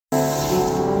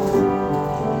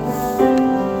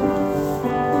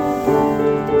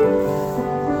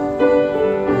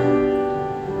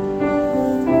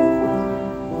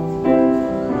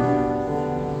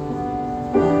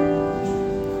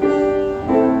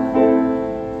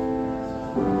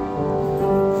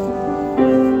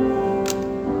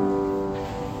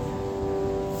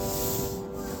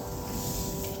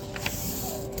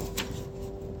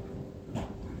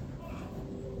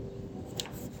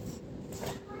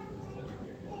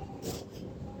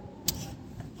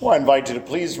Well, I invite you to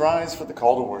please rise for the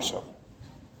call to worship.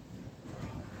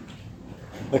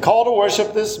 The call to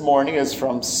worship this morning is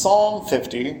from Psalm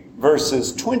 50,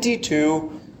 verses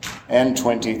 22 and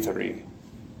 23.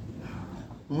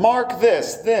 Mark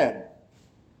this, then,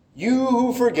 you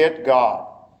who forget God,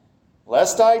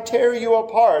 lest I tear you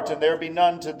apart and there be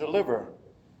none to deliver.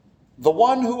 The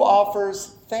one who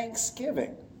offers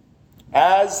thanksgiving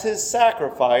as his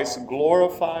sacrifice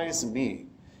glorifies me.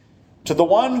 To the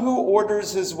one who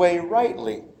orders his way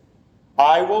rightly,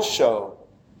 I will show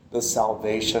the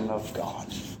salvation of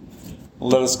God.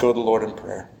 Let us go to the Lord in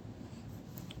prayer.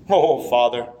 Oh,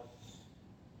 Father,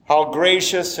 how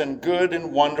gracious and good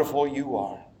and wonderful you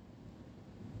are.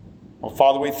 Oh,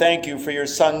 Father, we thank you for your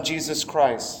Son, Jesus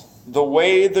Christ, the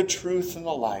way, the truth, and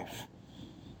the life.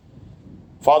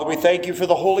 Father, we thank you for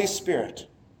the Holy Spirit,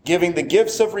 giving the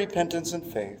gifts of repentance and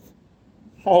faith.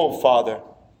 Oh, Father,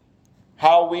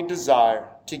 how we desire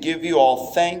to give you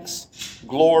all thanks,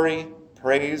 glory,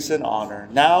 praise, and honor,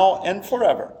 now and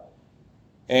forever.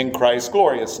 In Christ's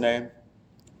glorious name,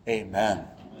 amen.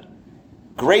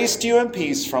 Grace to you and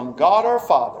peace from God our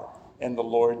Father and the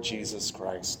Lord Jesus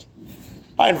Christ.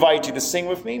 I invite you to sing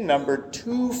with me number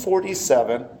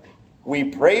 247, We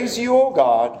Praise You, O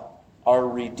God, our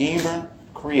Redeemer,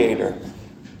 Creator.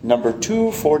 Number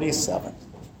 247.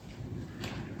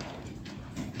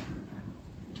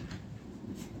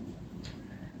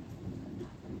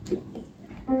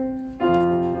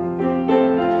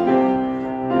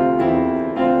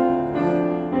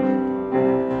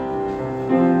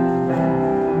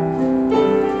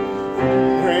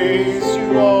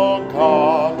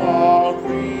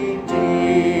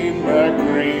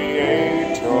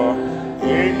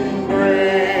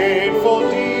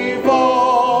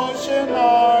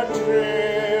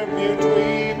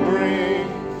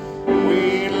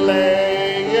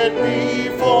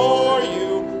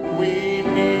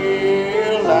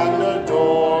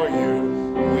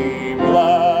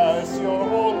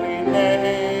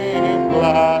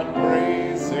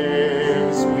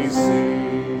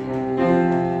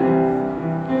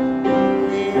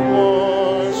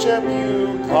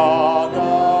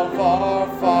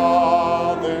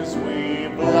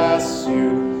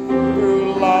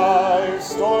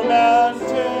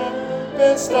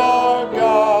 Our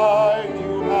guide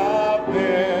you have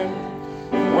been.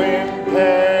 When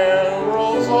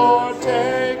perils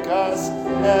o'ertake us,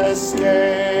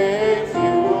 escape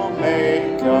you will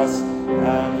make us.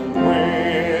 And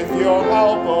with your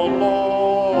help, O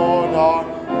Lord, our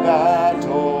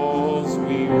battles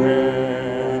we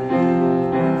win.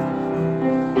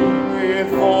 With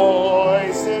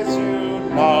voices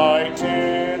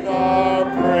united, our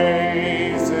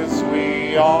praises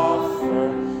we offer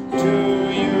to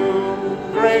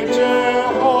great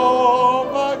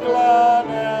Jehovah, glad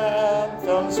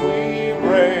anthems we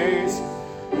raise.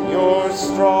 Your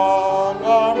strong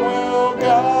arm will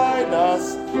guide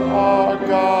us, our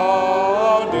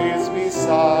God is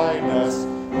beside us.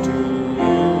 To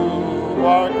you,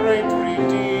 our great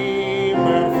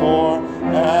Redeemer,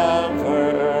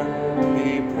 forever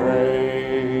be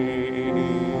praised.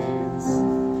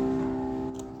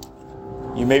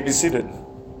 You may be seated.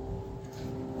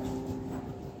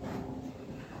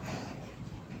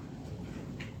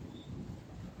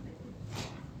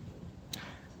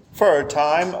 For our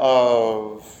time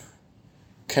of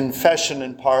confession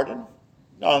and pardon,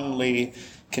 not only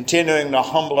continuing to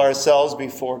humble ourselves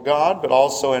before God, but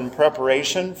also in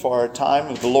preparation for our time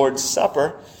of the Lord's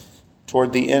Supper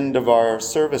toward the end of our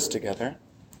service together,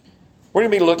 we're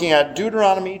going to be looking at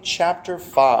Deuteronomy chapter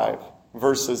 5,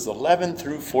 verses 11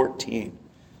 through 14.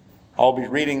 I'll be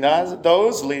reading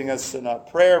those, leading us in a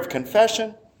prayer of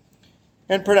confession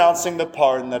and pronouncing the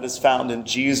pardon that is found in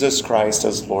Jesus Christ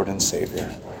as Lord and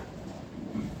Savior.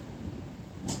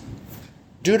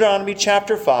 Deuteronomy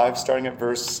chapter 5, starting at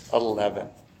verse 11.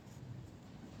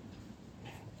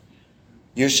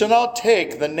 You shall not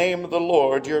take the name of the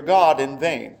Lord your God in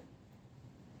vain,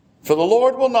 for the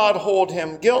Lord will not hold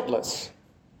him guiltless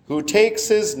who takes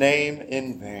his name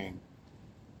in vain.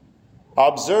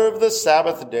 Observe the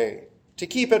Sabbath day to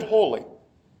keep it holy,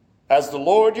 as the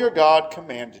Lord your God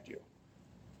commanded you.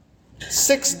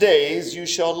 6 days you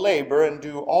shall labor and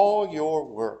do all your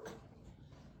work.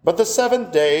 But the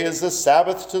seventh day is the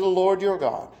Sabbath to the Lord your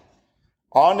God.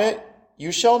 On it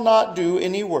you shall not do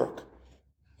any work,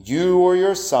 you or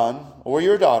your son or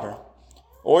your daughter,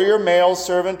 or your male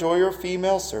servant or your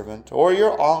female servant, or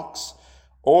your ox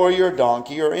or your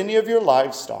donkey, or any of your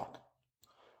livestock,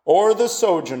 or the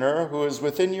sojourner who is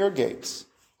within your gates,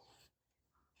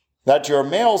 that your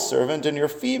male servant and your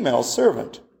female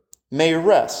servant may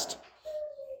rest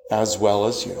as well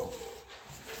as you.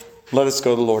 Let us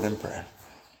go to the Lord in prayer.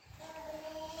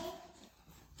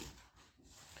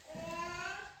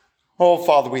 Oh,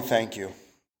 Father, we thank you.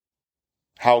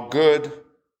 How good,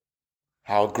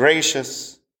 how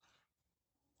gracious,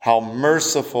 how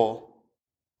merciful,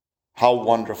 how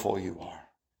wonderful you are.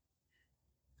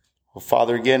 Oh,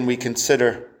 Father, again, we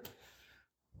consider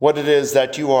what it is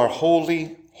that you are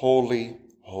holy, holy,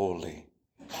 holy.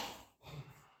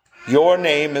 Your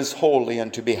name is holy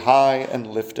and to be high and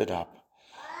lifted up.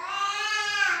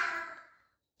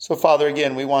 So, Father,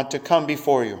 again, we want to come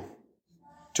before you,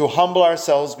 to humble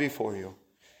ourselves before you,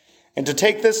 and to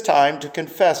take this time to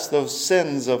confess those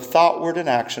sins of thought, word, and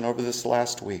action over this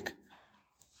last week.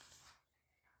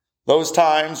 Those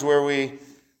times where we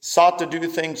sought to do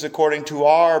things according to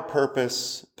our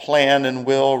purpose, plan, and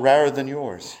will rather than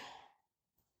yours.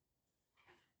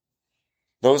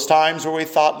 Those times where we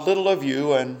thought little of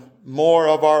you and more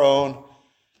of our own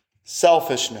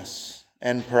selfishness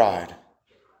and pride.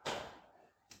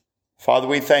 Father,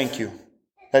 we thank you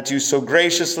that you so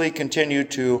graciously continue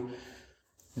to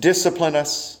discipline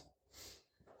us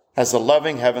as a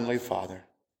loving Heavenly Father.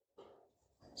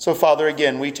 So, Father,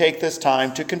 again, we take this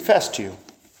time to confess to you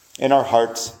in our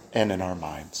hearts and in our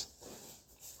minds.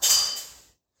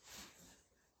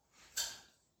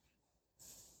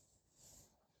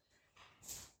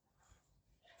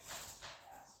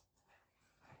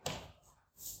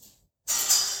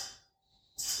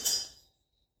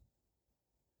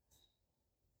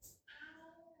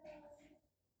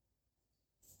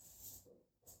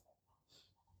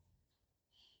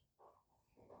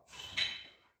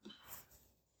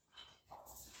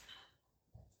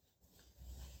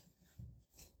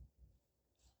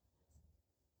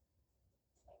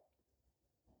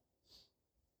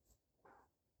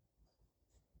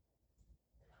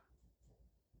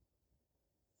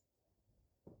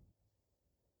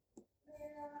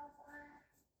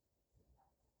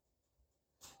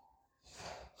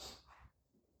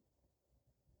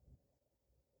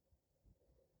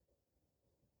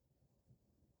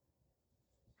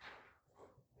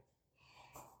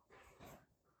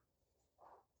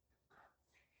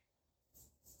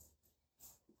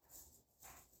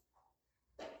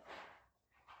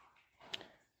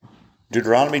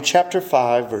 Deuteronomy chapter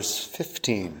 5, verse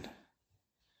 15.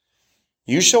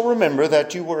 You shall remember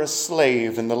that you were a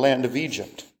slave in the land of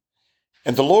Egypt,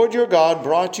 and the Lord your God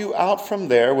brought you out from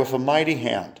there with a mighty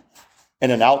hand and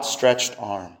an outstretched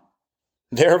arm.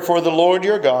 Therefore the Lord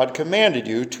your God commanded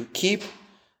you to keep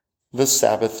the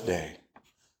Sabbath day.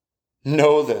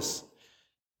 Know this,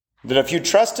 that if you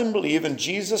trust and believe in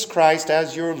Jesus Christ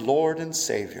as your Lord and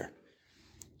Savior,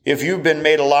 if you've been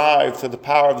made alive through the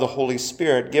power of the Holy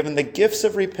Spirit, given the gifts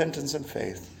of repentance and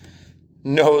faith,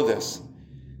 know this,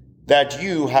 that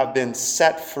you have been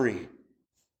set free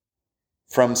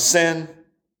from sin,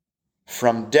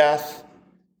 from death,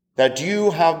 that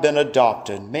you have been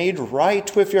adopted, made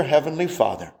right with your Heavenly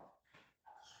Father,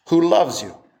 who loves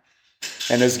you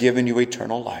and has given you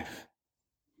eternal life.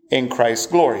 In Christ's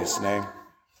glorious name,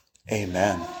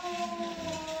 amen.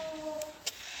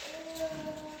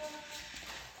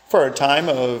 For our time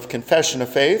of confession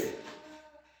of faith,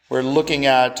 we're looking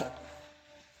at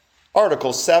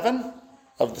Article 7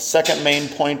 of the second main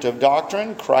point of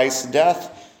doctrine, Christ's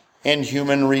death and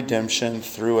human redemption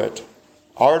through it.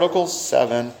 Article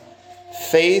 7,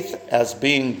 faith as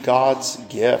being God's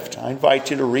gift. I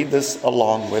invite you to read this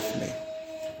along with me.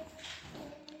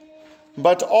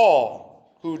 But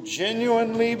all who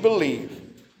genuinely believe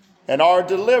and are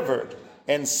delivered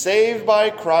and saved by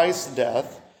Christ's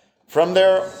death from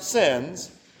their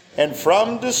sins and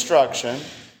from destruction,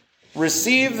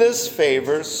 receive this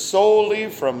favor solely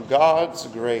from God's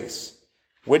grace,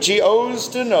 which he owes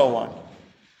to no one,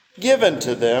 given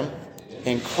to them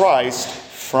in Christ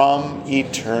from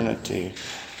eternity.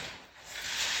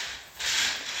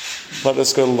 Let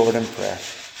us go to the Lord in prayer.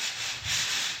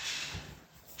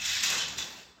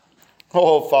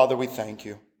 Oh, Father, we thank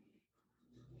you.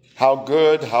 How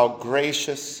good, how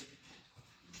gracious,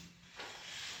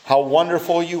 how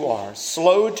wonderful you are,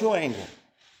 slow to anger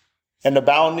and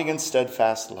abounding in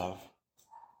steadfast love.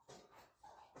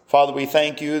 Father, we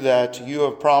thank you that you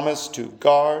have promised to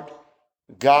guard,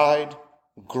 guide,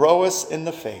 grow us in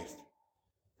the faith,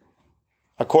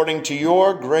 according to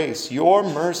your grace, your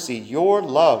mercy, your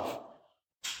love,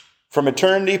 from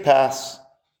eternity past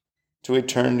to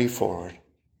eternity forward.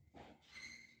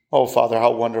 Oh, Father,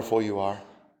 how wonderful you are.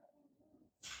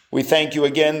 We thank you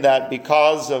again that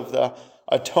because of the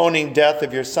atoning death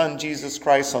of your Son, Jesus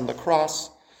Christ, on the cross,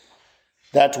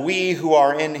 that we who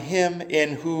are in him,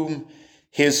 in whom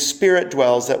his Spirit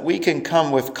dwells, that we can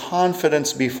come with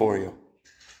confidence before you.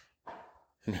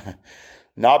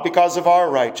 not because of our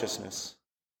righteousness,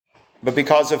 but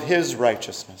because of his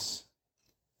righteousness.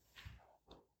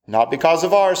 Not because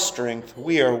of our strength,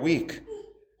 we are weak,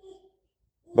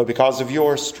 but because of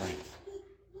your strength,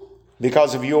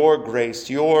 because of your grace,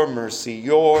 your mercy,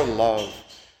 your love,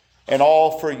 and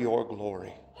all for your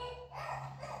glory.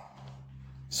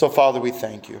 So, Father, we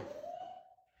thank you.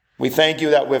 We thank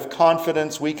you that with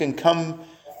confidence we can come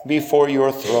before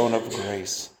your throne of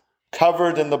grace,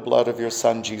 covered in the blood of your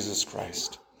Son, Jesus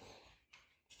Christ.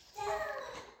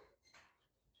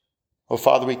 Oh,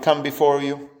 Father, we come before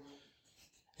you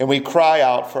and we cry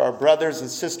out for our brothers and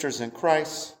sisters in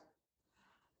Christ,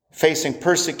 facing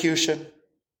persecution,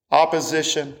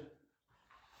 opposition,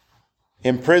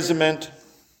 imprisonment,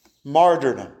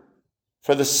 martyrdom,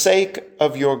 for the sake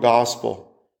of your gospel,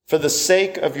 for the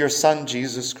sake of your Son,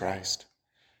 Jesus Christ.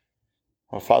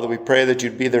 Oh, Father, we pray that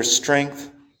you'd be their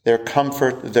strength, their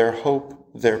comfort, their hope,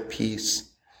 their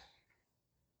peace.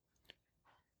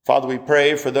 Father, we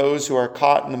pray for those who are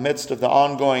caught in the midst of the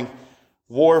ongoing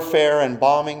warfare and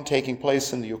bombing taking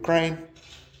place in the Ukraine.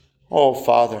 Oh,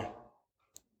 Father,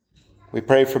 we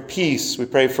pray for peace. We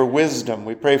pray for wisdom.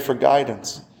 We pray for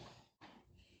guidance.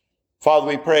 Father,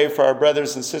 we pray for our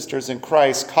brothers and sisters in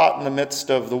Christ caught in the midst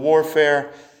of the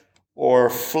warfare or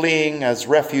fleeing as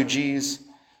refugees.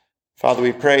 Father,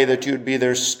 we pray that you would be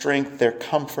their strength, their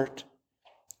comfort.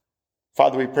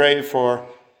 Father, we pray for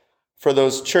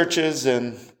those churches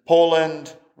in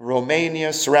Poland,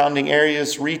 Romania, surrounding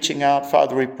areas reaching out.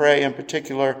 Father, we pray in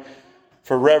particular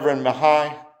for Reverend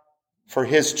Mihai, for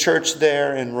his church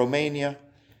there in Romania.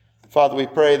 Father, we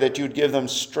pray that you would give them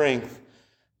strength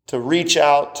to reach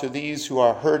out to these who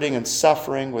are hurting and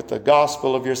suffering with the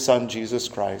gospel of your Son, Jesus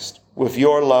Christ, with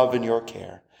your love and your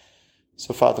care.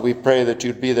 So, Father, we pray that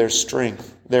you'd be their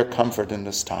strength, their comfort in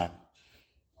this time.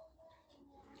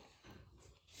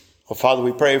 Well, Father,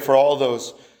 we pray for all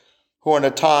those who are in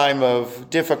a time of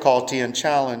difficulty and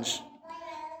challenge,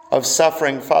 of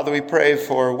suffering. Father, we pray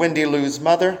for Wendy Lou's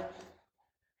mother,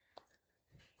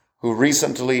 who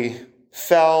recently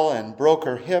fell and broke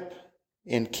her hip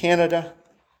in Canada.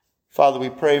 Father, we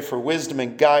pray for wisdom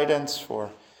and guidance,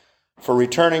 for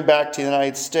returning back to the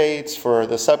United States, for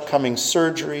this upcoming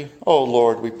surgery. Oh,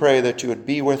 Lord, we pray that you would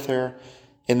be with her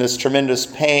in this tremendous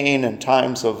pain and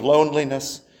times of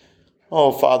loneliness.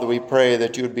 Oh, Father, we pray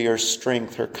that you would be her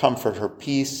strength, her comfort, her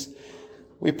peace.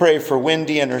 We pray for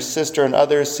Wendy and her sister and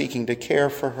others seeking to care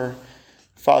for her.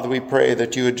 Father, we pray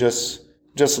that you would just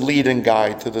lead and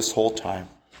guide through this whole time.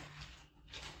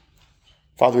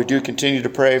 Father, we do continue to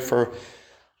pray for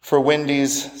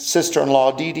Wendy's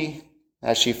sister-in-law, Dee Dee,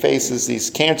 as she faces these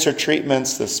cancer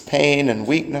treatments, this pain and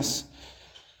weakness.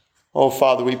 Oh,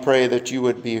 Father, we pray that you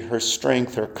would be her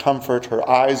strength, her comfort, her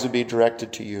eyes would be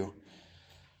directed to you.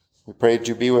 We pray that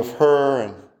you be with her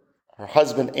and her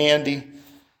husband, Andy,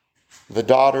 the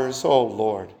daughters. Oh,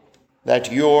 Lord,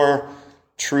 that your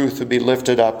truth would be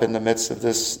lifted up in the midst of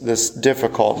this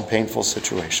difficult and painful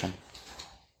situation.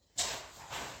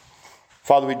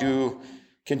 Father, we do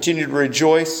continue to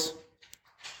rejoice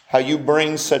how you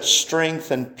bring such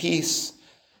strength and peace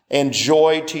and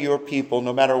joy to your people,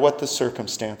 no matter what the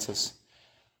circumstances.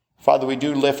 Father, we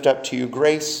do lift up to you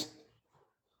grace.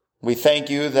 We thank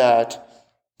you that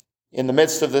in the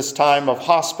midst of this time of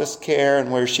hospice care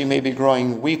and where she may be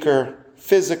growing weaker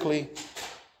physically,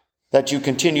 that you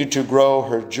continue to grow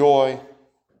her joy,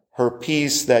 her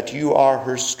peace, that you are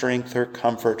her strength, her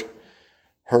comfort,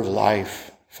 her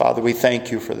life. Father, we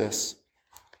thank you for this.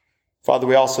 Father,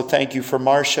 we also thank you for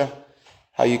Marcia,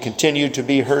 how you continue to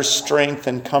be her strength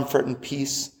and comfort and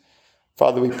peace.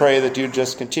 Father, we pray that you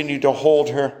just continue to hold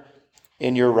her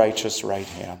in your righteous right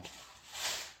hand.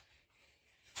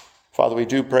 Father, we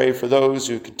do pray for those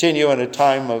who continue in a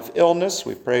time of illness.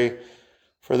 We pray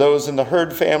for those in the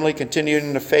Hurd family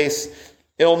continuing to face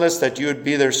illness, that you would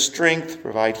be their strength,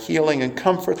 provide healing and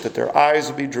comfort, that their eyes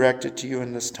will be directed to you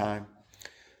in this time.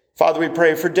 Father, we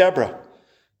pray for Deborah,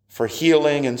 for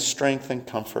healing and strength and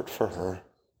comfort for her.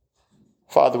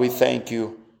 Father, we thank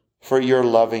you for your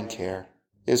loving care.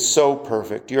 It is so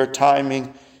perfect. Your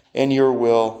timing and your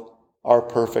will are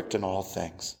perfect in all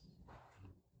things.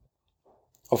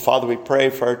 Oh, Father, we pray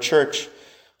for our church.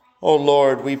 Oh,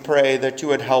 Lord, we pray that you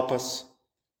would help us.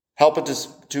 Help us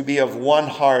to be of one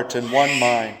heart and one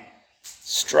mind,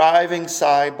 striving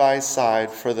side by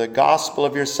side for the gospel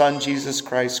of your Son, Jesus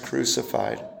Christ,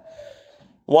 crucified.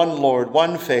 One Lord,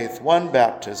 one faith, one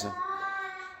baptism.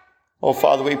 Oh,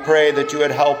 Father, we pray that you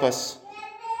would help us.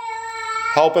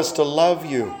 Help us to love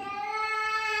you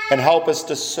and help us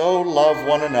to so love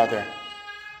one another,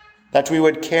 that we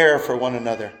would care for one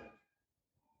another,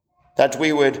 that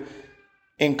we would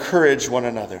encourage one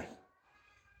another,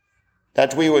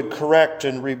 that we would correct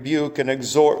and rebuke and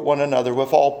exhort one another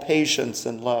with all patience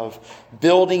and love,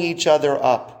 building each other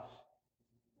up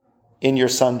in your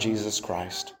Son, Jesus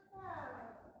Christ.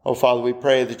 Oh, Father, we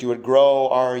pray that you would grow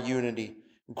our unity,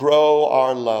 grow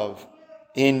our love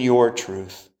in your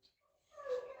truth.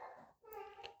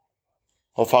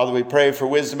 Oh, Father, we pray for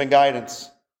wisdom and guidance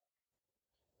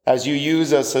as you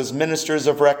use us as ministers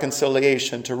of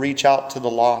reconciliation to reach out to the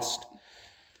lost.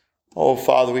 Oh,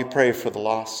 Father, we pray for the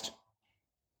lost,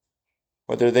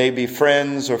 whether they be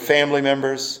friends or family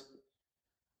members,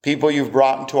 people you've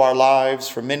brought into our lives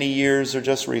for many years or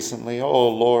just recently. Oh,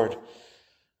 Lord,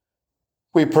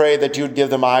 we pray that you would give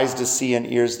them eyes to see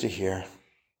and ears to hear,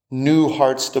 new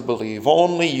hearts to believe.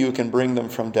 Only you can bring them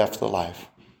from death to life.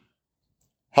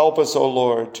 Help us, O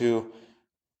Lord, to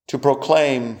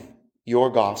proclaim your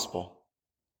gospel.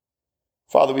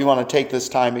 Father, we want to take this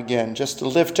time again just to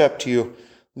lift up to you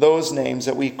those names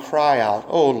that we cry out,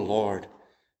 O Lord,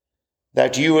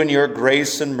 that you in your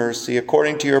grace and mercy,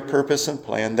 according to your purpose and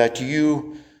plan, that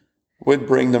you would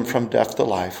bring them from death to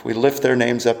life. We lift their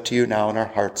names up to you now in our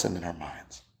hearts and in our minds.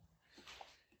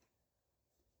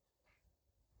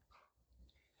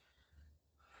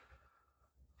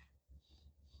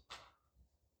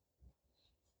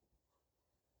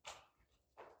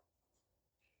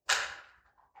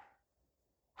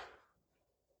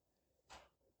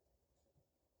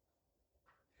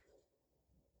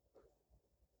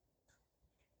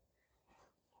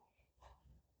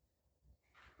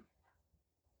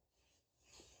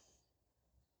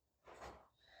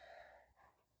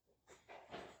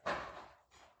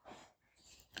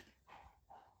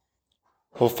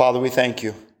 Oh, Father, we thank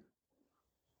you.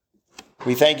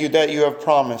 We thank you that you have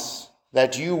promised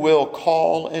that you will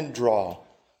call and draw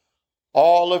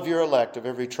all of your elect of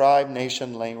every tribe,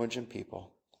 nation, language, and people,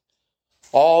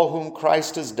 all whom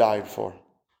Christ has died for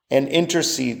and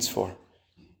intercedes for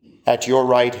at your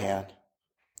right hand.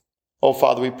 Oh,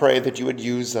 Father, we pray that you would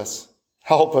use us.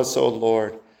 Help us, oh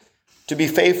Lord, to be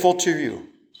faithful to you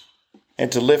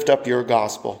and to lift up your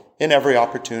gospel in every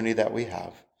opportunity that we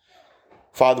have.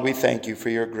 Father, we thank you for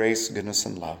your grace, goodness,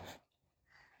 and love.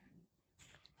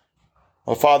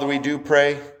 Oh, Father, we do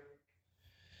pray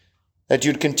that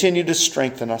you'd continue to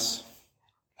strengthen us.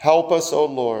 Help us, oh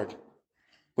Lord.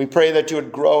 We pray that you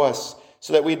would grow us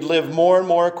so that we'd live more and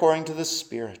more according to the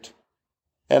Spirit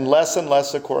and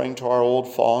less according to our old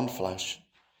fallen flesh.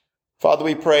 Father,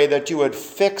 we pray that you would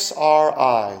fix our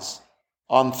eyes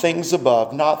on things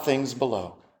above, not things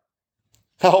below.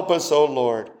 Help us, oh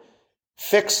Lord.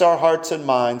 Fix our hearts and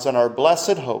minds on our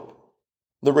blessed hope,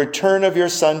 the return of your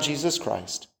Son, Jesus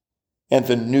Christ, and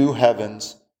the new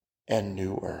heavens and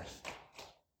new earth.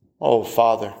 Oh,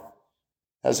 Father,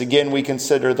 as again we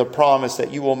consider the promise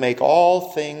that you will make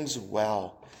all things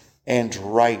well and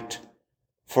right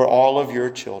for all of your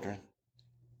children.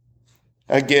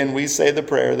 Again, we say the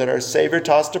prayer that our Savior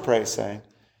taught us to pray, saying,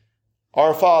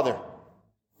 Our Father,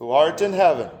 who art in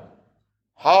heaven,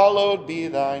 hallowed be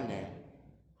thy name.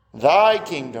 Thy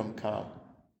kingdom come,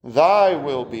 thy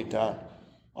will be done,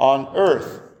 on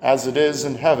earth as it is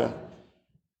in heaven.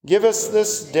 Give us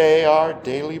this day our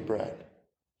daily bread,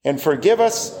 and forgive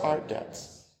us our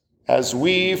debts, as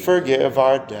we forgive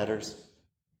our debtors.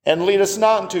 And lead us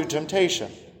not into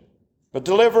temptation, but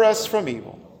deliver us from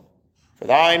evil. For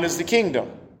thine is the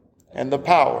kingdom, and the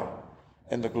power,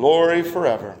 and the glory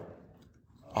forever.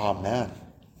 Amen.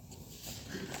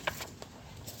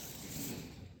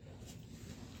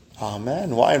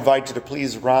 Amen. Well, I invite you to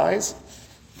please rise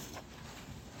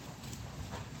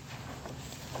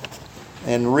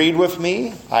and read with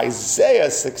me Isaiah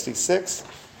 66,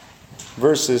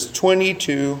 verses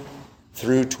 22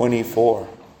 through 24.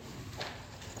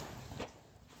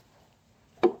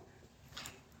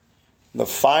 The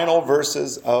final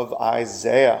verses of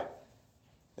Isaiah.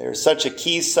 There's such a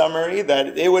key summary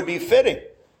that it would be fitting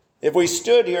if we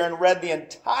stood here and read the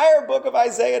entire book of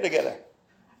Isaiah together.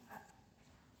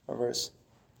 Verse.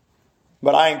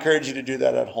 But I encourage you to do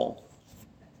that at home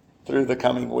through the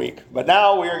coming week. But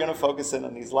now we are going to focus in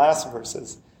on these last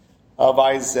verses of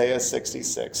Isaiah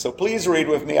 66. So please read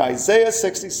with me Isaiah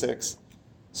 66,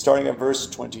 starting at verse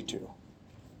 22.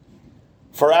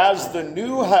 For as the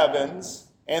new heavens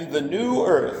and the new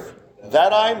earth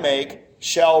that I make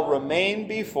shall remain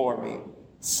before me,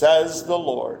 says the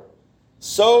Lord,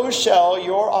 so shall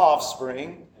your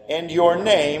offspring and your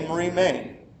name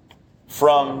remain.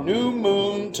 From new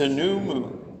moon to new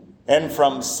moon, and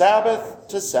from Sabbath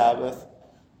to Sabbath,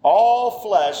 all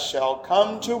flesh shall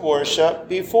come to worship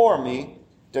before me,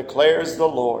 declares the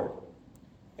Lord.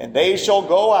 And they shall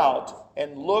go out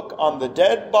and look on the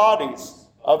dead bodies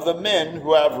of the men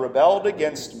who have rebelled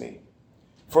against me.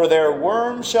 For their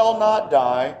worm shall not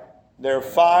die, their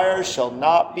fire shall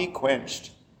not be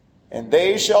quenched, and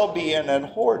they shall be an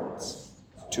abhorrence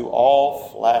to all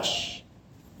flesh.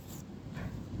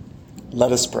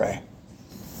 Let us pray.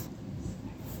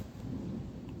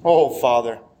 Oh,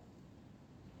 Father,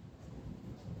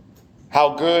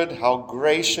 how good, how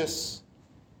gracious,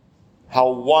 how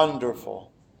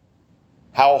wonderful,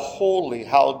 how holy,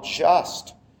 how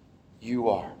just you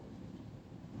are.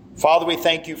 Father, we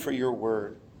thank you for your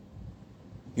word.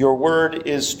 Your word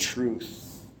is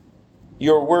truth.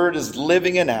 Your word is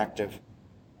living and active,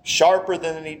 sharper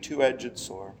than any two-edged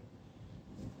sword.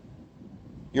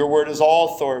 Your word is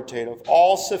all authoritative,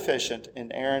 all sufficient,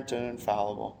 inerrant, and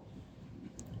infallible.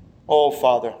 Oh,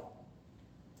 Father,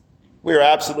 we are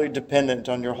absolutely dependent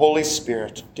on your Holy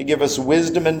Spirit to give us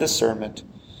wisdom and discernment.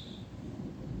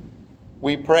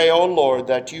 We pray, O Lord,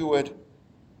 that you would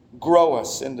grow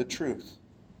us in the truth.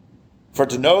 For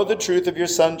to know the truth of your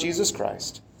Son, Jesus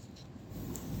Christ,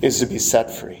 is to be set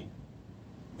free.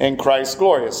 In Christ's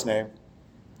glorious name,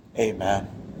 amen.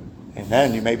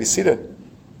 Amen. You may be seated.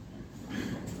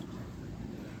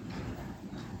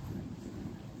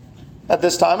 At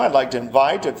this time, I'd like to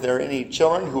invite, if there are any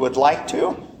children who would like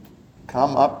to,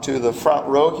 come up to the front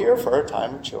row here for our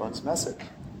time of children's message.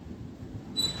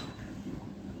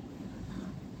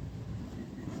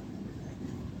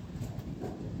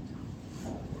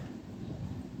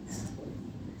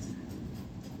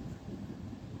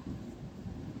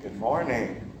 Good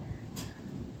morning.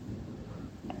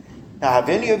 Now, have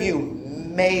any of you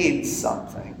made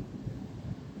something?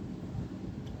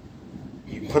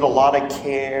 You put a lot of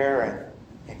care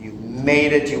and you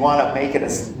made it. You want to make it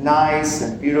as nice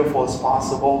and beautiful as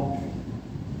possible.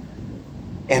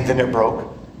 And then it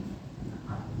broke.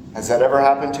 Has that ever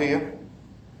happened to you?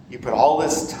 You put all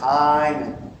this time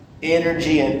and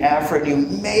energy and effort. You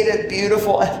made it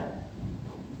beautiful and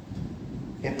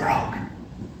it broke.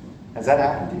 Has that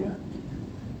happened to you?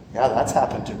 Yeah, that's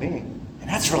happened to me. And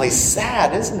that's really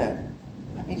sad, isn't it?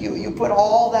 I mean, you put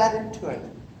all that into it.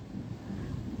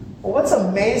 Well, what's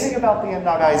amazing about the end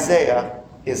of Isaiah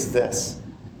is this.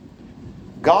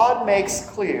 God makes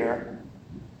clear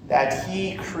that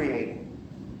he created,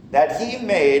 that he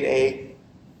made a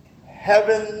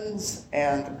heavens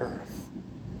and earth.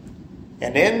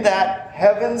 And in that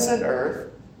heavens and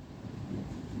earth,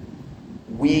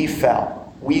 we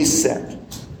fell. We sinned.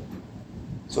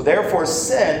 So therefore,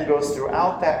 sin goes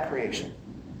throughout that creation.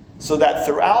 So that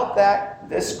throughout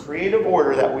this creative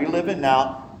order that we live in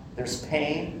now, there's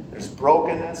pain, there's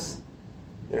brokenness,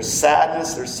 there's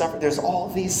sadness, there's suffering, there's all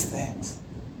these things.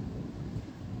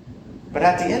 But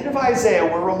at the end of Isaiah,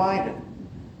 we're reminded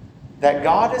that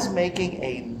God is making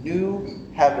a new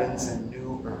heavens and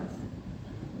new earth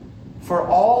for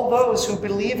all those who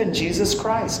believe in Jesus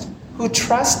Christ, who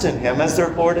trust in him as their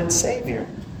Lord and Savior.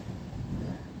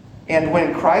 And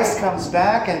when Christ comes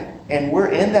back and we're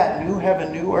in that new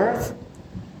heaven, new earth,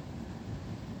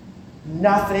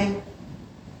 nothing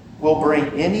will bring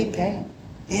any pain,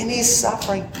 any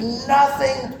suffering.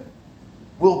 Nothing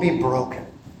will be broken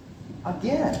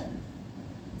again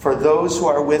for those who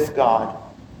are with God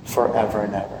forever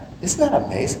and ever. Isn't that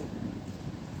amazing?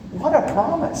 What a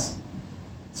promise.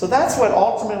 So that's what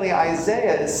ultimately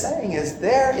Isaiah is saying, is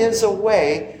there is a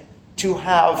way to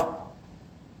have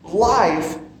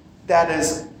life that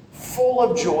is full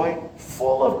of joy,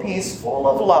 full of peace, full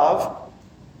of love,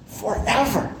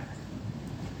 forever.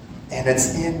 And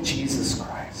it's in Jesus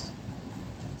Christ.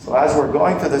 So as we're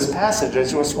going through this passage, I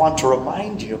just want to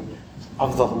remind you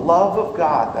of the love of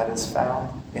God that is found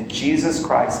in Jesus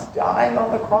Christ dying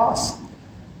on the cross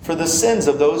for the sins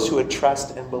of those who would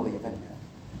trust and believe in him.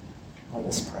 Let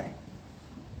us pray.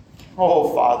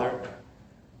 Oh, Father,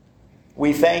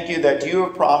 we thank you that you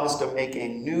have promised to make a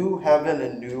new heaven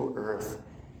and new earth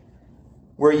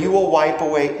where you will wipe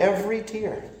away every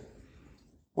tear,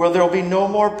 where there will be no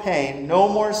more pain, no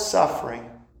more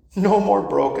suffering, no more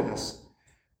brokenness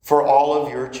for all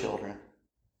of your children.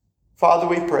 Father,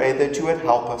 we pray that you would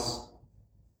help us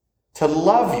to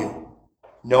love you,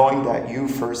 knowing that you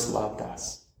first loved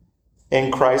us.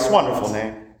 In Christ's wonderful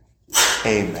name,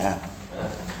 amen.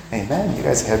 Amen. You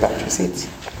guys head back to your seats.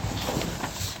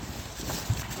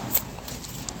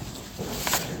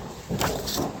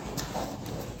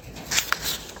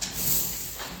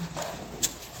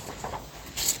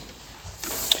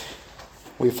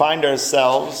 We find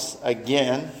ourselves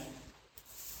again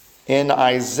in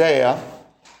Isaiah,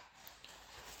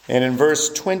 and in verse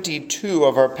 22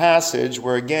 of our passage,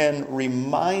 we're again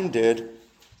reminded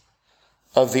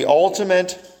of the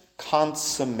ultimate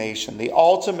consummation, the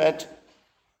ultimate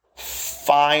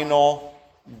final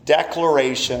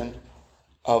declaration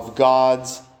of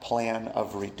God's plan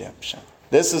of redemption.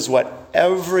 This is what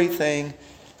everything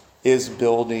is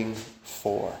building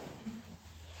for.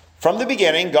 From the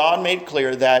beginning, God made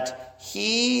clear that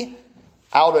He,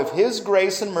 out of His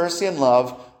grace and mercy and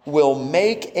love, will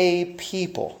make a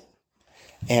people.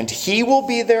 And He will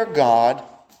be their God,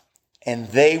 and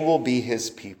they will be His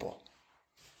people.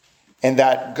 And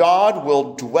that God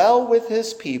will dwell with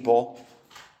His people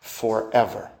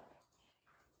forever.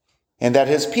 And that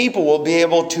His people will be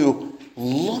able to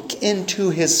look into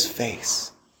His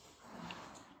face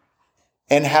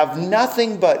and have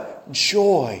nothing but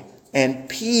joy and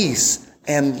peace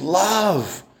and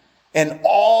love and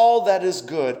all that is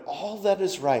good, all that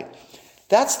is right.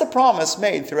 That's the promise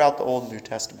made throughout the Old and New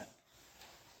Testament.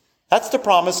 That's the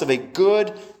promise of a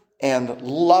good and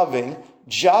loving,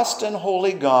 just and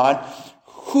holy God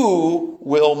who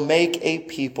will make a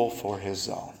people for His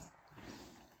own.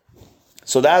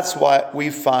 So that's what we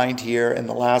find here in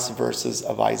the last verses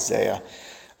of Isaiah.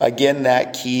 Again,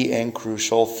 that key and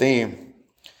crucial theme.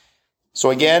 So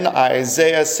again,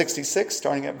 Isaiah 66,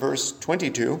 starting at verse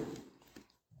 22.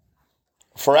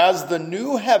 For as the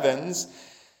new heavens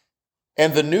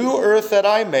and the new earth that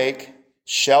I make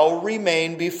shall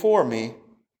remain before me,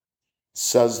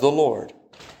 says the Lord,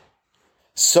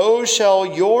 so shall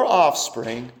your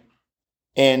offspring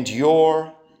and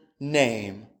your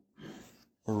name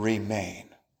remain.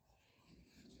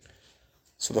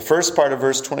 So the first part of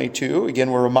verse 22,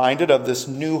 again, we're reminded of this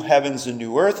new heavens and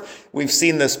new earth. We've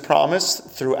seen this promise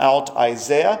throughout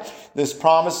Isaiah. This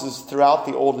promise is throughout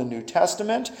the Old and New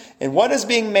Testament. And what is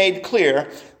being made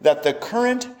clear? That the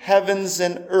current heavens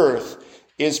and earth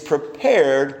is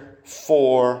prepared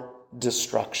for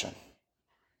destruction.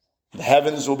 The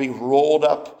heavens will be rolled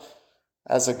up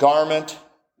as a garment,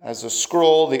 as a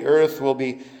scroll. The earth will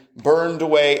be burned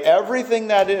away. Everything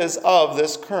that is of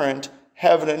this current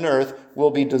heaven and earth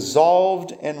will be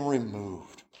dissolved and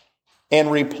removed and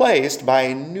replaced by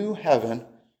a new heaven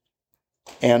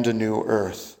and a new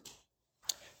earth.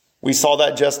 We saw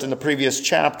that just in the previous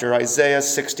chapter, Isaiah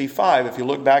 65. If you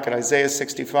look back at Isaiah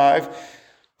 65,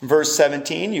 verse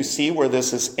 17, you see where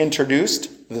this is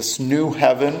introduced, this new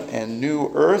heaven and new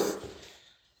earth,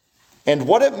 and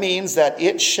what it means that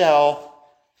it shall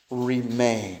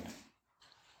remain.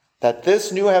 That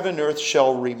this new heaven and earth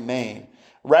shall remain,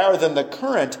 rather than the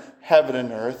current heaven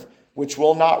and earth, which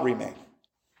will not remain.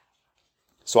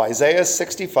 So Isaiah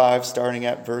 65, starting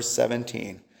at verse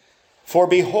 17. For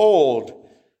behold,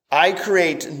 I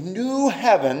create new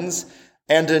heavens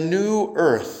and a new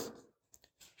earth,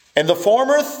 and the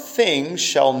former things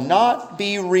shall not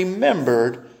be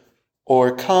remembered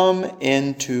or come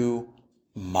into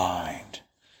mind.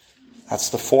 That's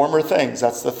the former things.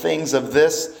 That's the things of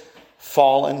this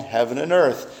fallen heaven and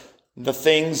earth. The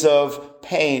things of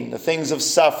pain, the things of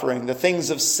suffering, the things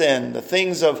of sin, the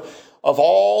things of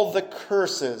all the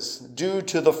curses due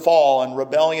to the fall and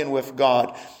rebellion with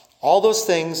God. All those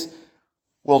things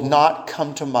will not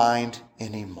come to mind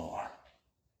anymore.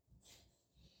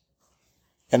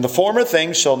 And the former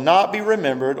things shall not be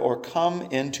remembered or come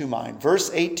into mind.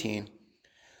 Verse 18,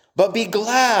 but be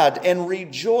glad and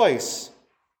rejoice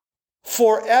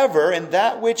forever in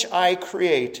that which I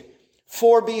create.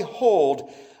 For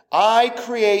behold, I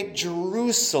create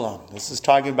Jerusalem. This is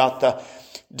talking about the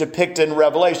depicted in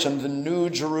Revelation, the new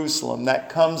Jerusalem that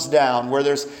comes down, where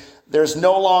there's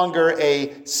no longer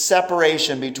a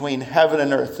separation between heaven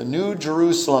and earth. The new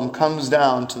Jerusalem comes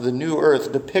down to the new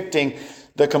earth, depicting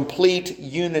the complete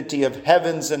unity of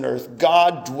heavens and earth,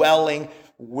 God dwelling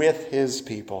with His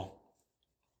people.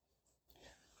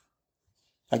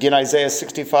 Again, Isaiah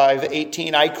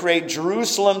 65:18, I create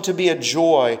Jerusalem to be a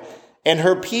joy, and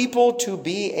her people to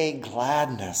be a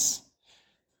gladness.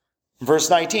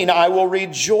 Verse 19, I will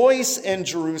rejoice in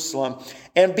Jerusalem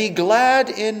and be glad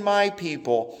in my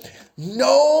people.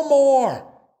 No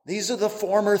more. These are the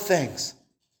former things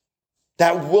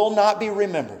that will not be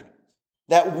remembered,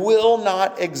 that will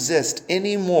not exist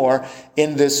anymore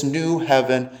in this new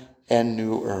heaven and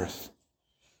new earth.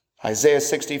 Isaiah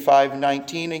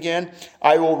 65:19 again,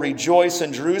 I will rejoice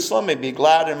in Jerusalem and be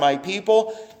glad in my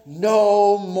people.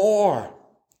 No more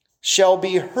shall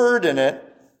be heard in it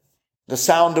the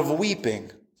sound of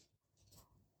weeping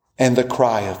and the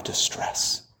cry of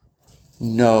distress.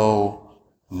 No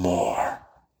more.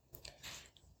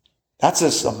 That's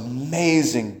this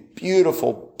amazing,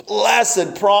 beautiful,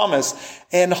 blessed promise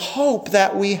and hope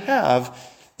that we have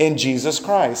in Jesus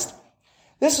Christ.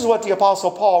 This is what the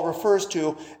Apostle Paul refers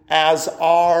to as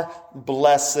our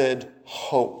blessed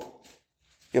hope.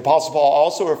 The Apostle Paul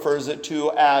also refers it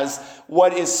to as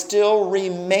what is still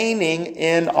remaining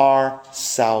in our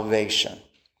salvation.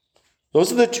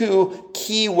 Those are the two key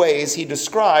key ways he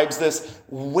describes this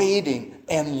waiting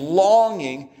and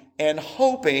longing and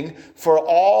hoping for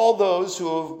all those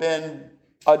who have been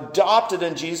adopted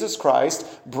in Jesus Christ,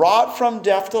 brought from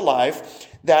death to life,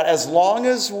 that as long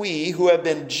as we who have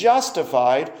been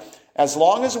justified, as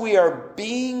long as we are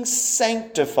being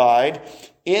sanctified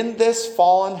in this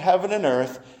fallen heaven and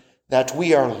earth, that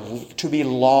we are to be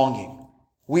longing.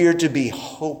 We are to be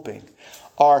hoping.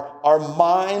 Our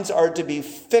minds are to be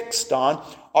fixed on.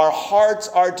 Our hearts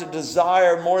are to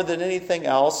desire more than anything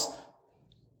else.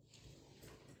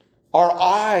 Our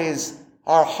eyes,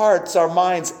 our hearts, our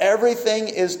minds, everything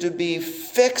is to be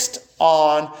fixed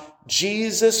on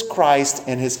Jesus Christ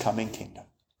and his coming kingdom.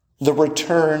 The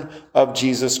return of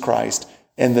Jesus Christ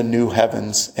in the new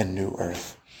heavens and new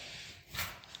earth.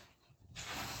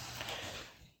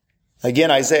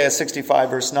 Again, Isaiah 65,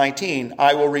 verse 19,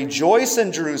 I will rejoice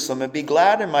in Jerusalem and be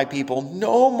glad in my people.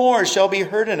 No more shall be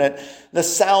heard in it the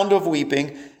sound of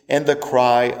weeping and the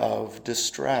cry of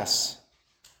distress.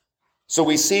 So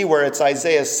we see where it's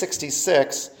Isaiah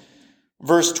 66,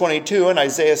 verse 22, and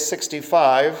Isaiah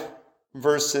 65,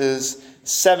 verses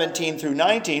 17 through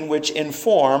 19, which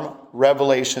inform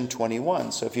Revelation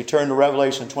 21. So if you turn to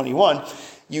Revelation 21,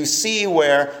 you see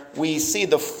where we see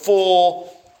the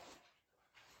full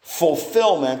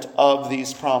fulfillment of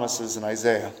these promises in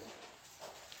Isaiah.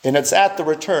 And it's at the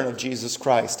return of Jesus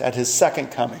Christ, at his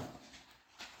second coming.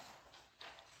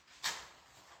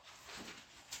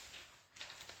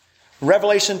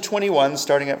 Revelation 21,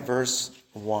 starting at verse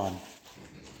 1.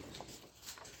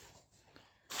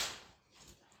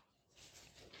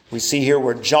 We see here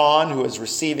where John, who is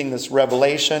receiving this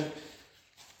revelation,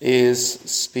 is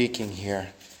speaking here.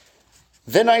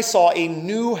 Then I saw a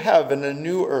new heaven and a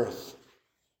new earth.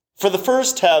 For the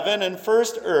first heaven and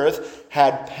first earth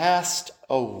had passed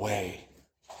away,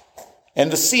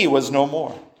 and the sea was no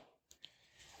more.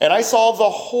 And I saw the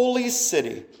holy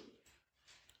city,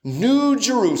 New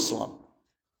Jerusalem,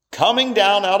 coming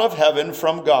down out of heaven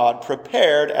from God,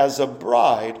 prepared as a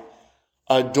bride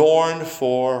adorned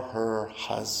for her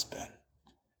husband.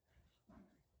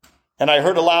 And I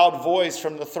heard a loud voice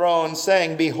from the throne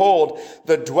saying, Behold,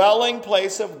 the dwelling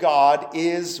place of God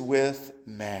is with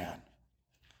man.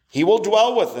 He will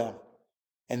dwell with them,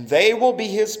 and they will be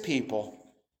his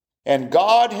people, and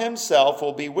God himself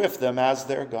will be with them as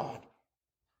their God.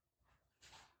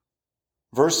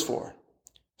 Verse 4,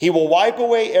 He will wipe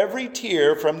away every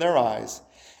tear from their eyes,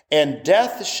 and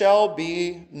death shall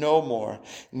be no more.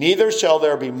 Neither shall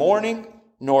there be mourning,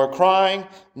 nor crying,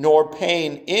 nor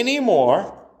pain any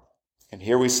more. And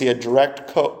here we see a direct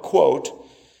quote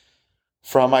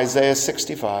from Isaiah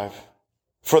 65.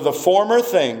 For the former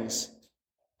things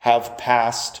have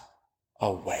passed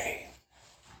away.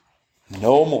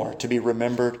 No more to be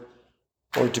remembered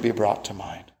or to be brought to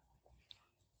mind.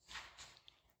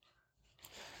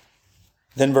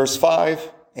 Then verse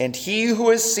 5, And he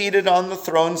who is seated on the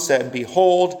throne said,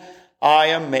 Behold, I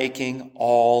am making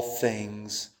all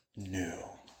things new.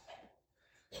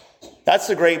 That's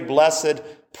the great blessed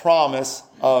promise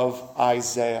of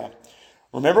Isaiah.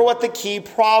 Remember what the key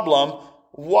problem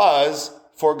was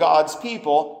for God's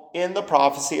people in the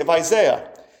prophecy of Isaiah.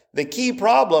 The key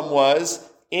problem was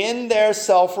in their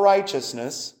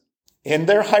self-righteousness, in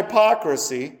their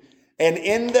hypocrisy, and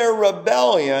in their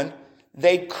rebellion,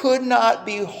 they could not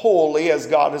be holy as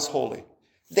God is holy.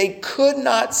 They could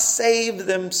not save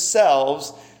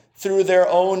themselves through their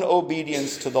own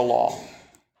obedience to the law.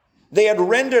 They had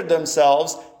rendered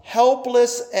themselves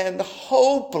helpless and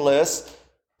hopeless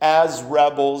as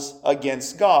rebels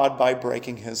against God by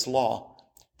breaking his law.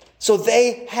 So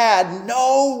they had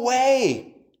no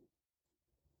way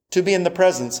to be in the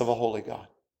presence of a holy God.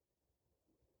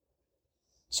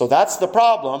 So that's the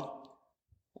problem.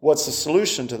 What's the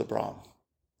solution to the problem?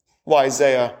 Well,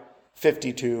 Isaiah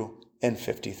 52 and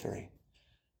 53.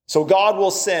 So God will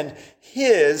send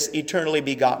his eternally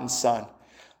begotten Son,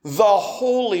 the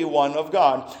Holy One of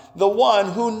God, the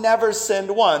one who never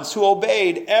sinned once, who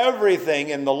obeyed everything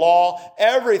in the law,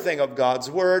 everything of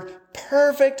God's word,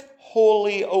 perfect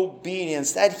holy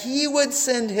obedience, that he would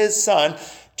send his Son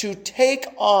to take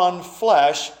on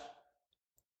flesh,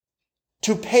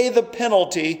 to pay the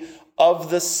penalty of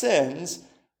the sins,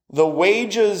 the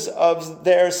wages of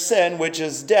their sin, which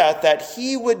is death, that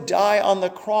he would die on the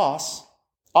cross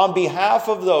on behalf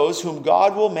of those whom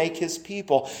God will make his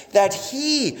people, that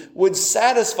he would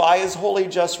satisfy his holy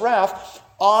just wrath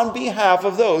on behalf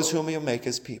of those whom he'll make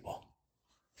his people.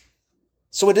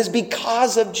 So it is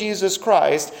because of Jesus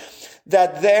Christ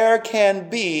that there can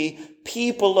be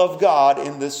people of God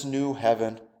in this new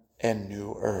heaven and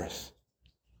new earth.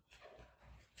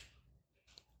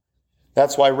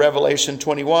 That's why Revelation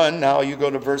 21, now you go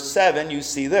to verse 7, you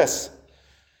see this.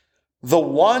 The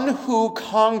one who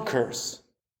conquers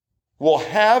will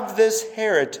have this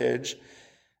heritage,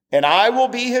 and I will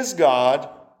be his God,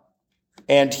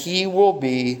 and he will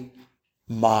be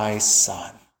my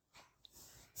son.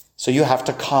 So you have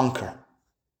to conquer.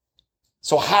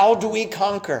 So how do we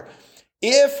conquer?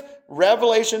 If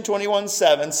Revelation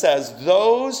 21:7 says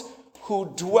those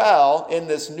who dwell in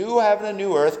this new heaven and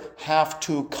new earth have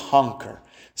to conquer.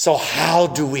 So how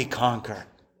do we conquer?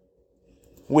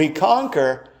 We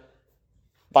conquer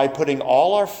by putting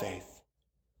all our faith,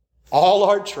 all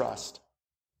our trust,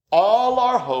 all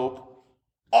our hope,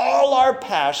 all our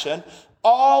passion,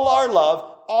 all our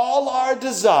love, all our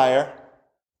desire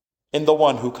in the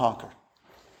one who conquered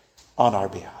on our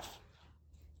behalf.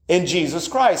 In Jesus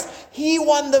Christ. He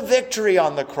won the victory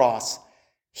on the cross.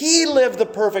 He lived the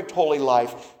perfect holy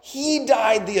life. He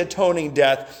died the atoning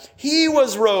death. He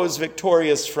was rose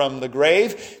victorious from the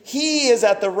grave. He is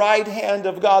at the right hand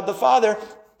of God the Father,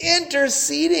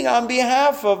 interceding on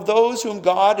behalf of those whom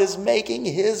God is making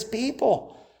his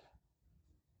people.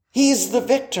 He's the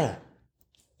victor.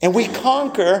 And we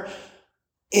conquer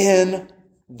in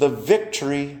the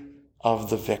victory of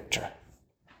the victor.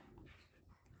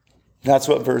 That's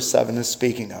what verse 7 is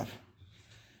speaking of.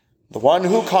 The one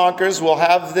who conquers will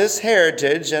have this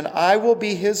heritage, and I will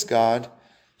be his God,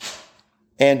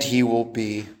 and he will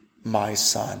be my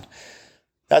son.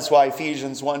 That's why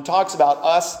Ephesians 1 talks about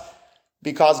us,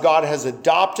 because God has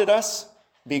adopted us,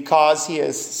 because he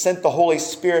has sent the Holy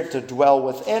Spirit to dwell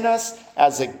within us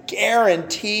as a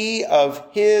guarantee of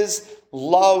his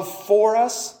love for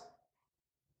us,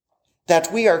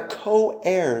 that we are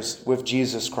co-heirs with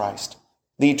Jesus Christ,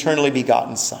 the eternally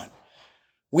begotten Son.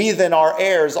 We then are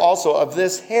heirs also of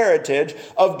this heritage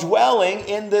of dwelling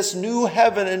in this new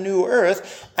heaven and new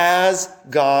earth as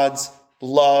God's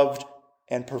loved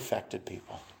and perfected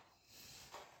people.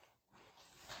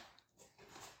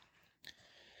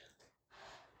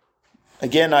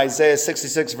 Again, Isaiah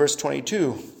 66 verse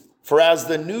 22. For as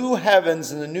the new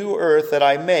heavens and the new earth that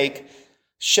I make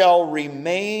shall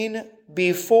remain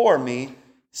before me,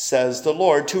 says the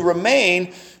Lord. To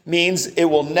remain means it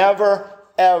will never,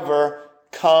 ever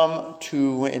come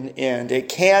to an end. It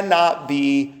cannot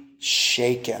be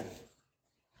shaken.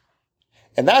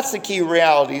 And that's the key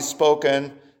reality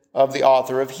spoken of the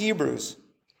author of Hebrews.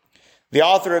 The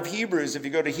author of Hebrews, if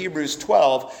you go to Hebrews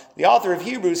 12, the author of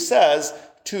Hebrews says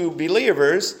to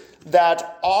believers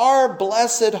that our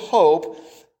blessed hope,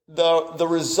 the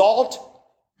result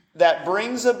that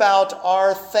brings about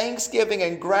our thanksgiving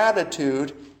and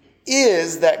gratitude,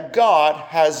 is that God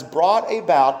has brought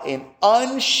about an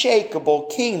unshakable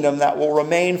kingdom that will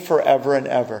remain forever and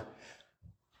ever.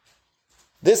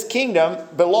 This kingdom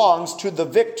belongs to the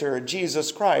victor,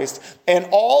 Jesus Christ, and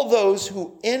all those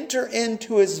who enter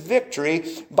into his victory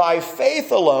by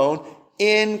faith alone,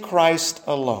 in Christ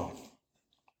alone.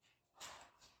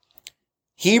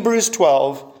 Hebrews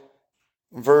 12,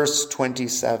 verse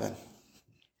 27.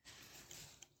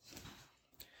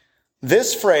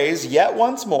 This phrase, yet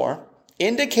once more,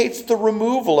 indicates the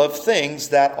removal of things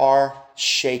that are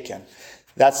shaken.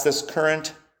 That's this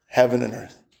current heaven and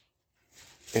earth.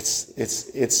 It's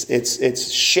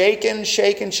shaken,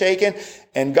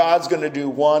 and God's going to do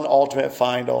one ultimate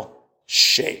final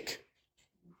shake,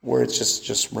 where it's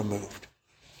just removed.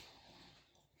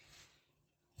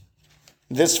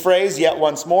 This phrase, yet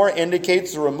once more,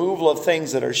 indicates the removal of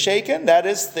things that are shaken, that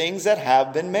is, things that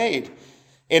have been made,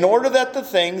 in order that the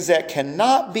things that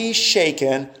cannot be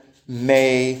shaken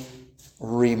may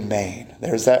remain.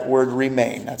 There's that word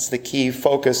remain. That's the key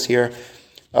focus here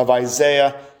of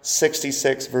Isaiah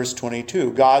 66, verse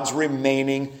 22. God's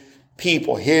remaining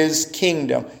people, his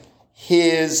kingdom,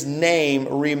 his name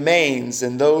remains,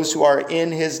 and those who are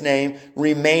in his name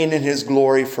remain in his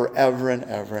glory forever and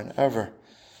ever and ever.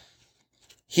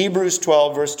 Hebrews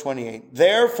 12, verse 28.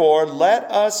 Therefore, let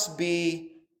us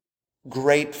be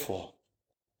grateful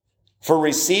for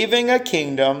receiving a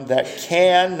kingdom that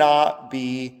cannot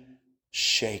be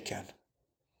shaken.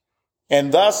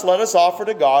 And thus let us offer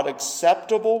to God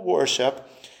acceptable worship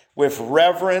with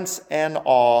reverence and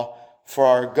awe, for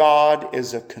our God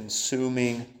is a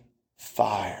consuming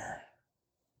fire.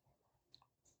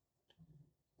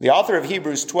 The author of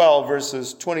Hebrews 12,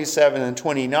 verses 27 and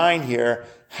 29 here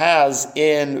has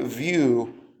in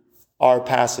view our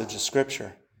passage of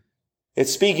Scripture.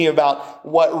 It's speaking about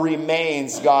what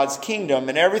remains God's kingdom,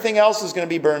 and everything else is going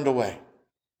to be burned away.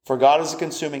 For God is a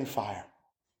consuming fire.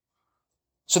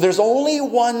 So there's only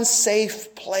one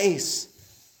safe place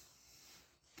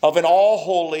of an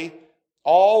all-holy,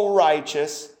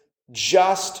 all-righteous,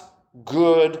 just,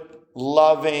 good,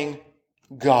 loving,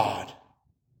 God,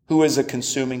 who is a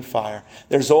consuming fire.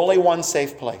 There's only one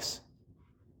safe place.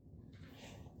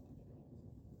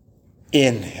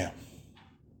 In him.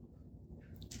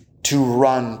 To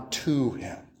run to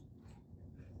him.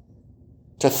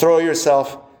 To throw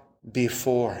yourself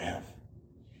before him.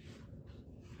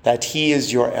 That he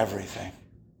is your everything.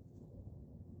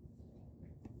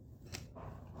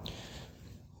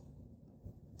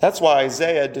 That's why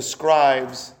Isaiah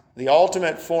describes the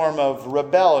ultimate form of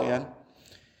rebellion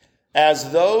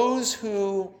as those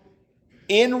who,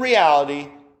 in reality,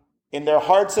 in their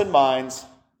hearts and minds,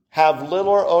 have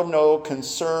little or no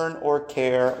concern or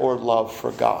care or love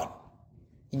for God.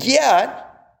 Yet,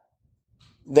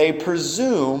 they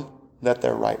presume that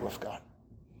they're right with God.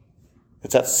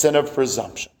 It's that sin of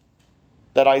presumption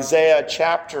that Isaiah,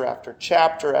 chapter after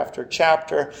chapter after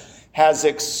chapter, has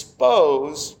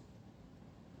exposed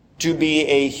to be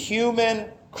a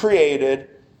human-created,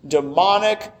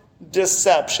 demonic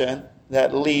deception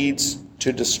that leads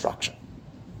to destruction.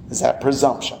 Is that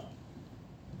presumption?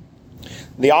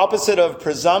 The opposite of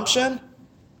presumption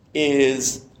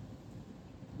is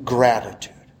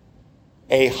gratitude.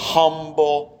 A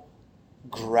humble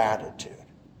gratitude.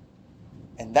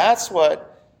 And that's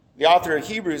what the author of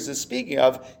Hebrews is speaking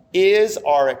of, is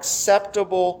our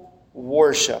acceptable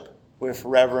worship with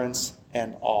reverence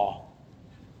and awe.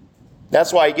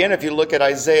 That's why, again, if you look at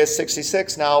Isaiah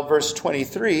 66, now verse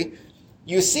 23,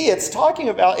 you see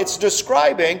it's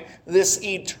describing this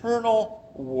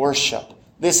eternal worship,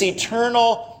 this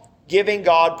eternal giving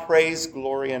God praise,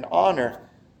 glory, and honor.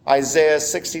 Isaiah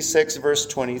 66, verse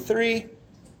 23,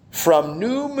 from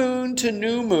new moon to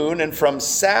new moon, and from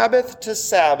Sabbath to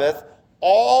Sabbath,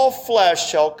 all flesh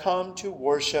shall come to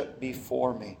worship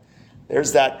before me.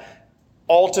 There's that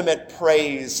ultimate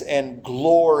praise and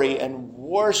glory and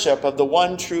worship of the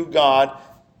one true God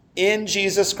in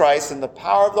Jesus Christ and the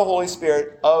power of the Holy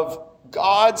Spirit of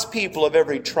God's people of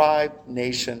every tribe,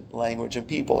 nation, language, and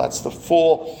people. That's the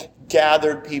full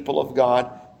gathered people of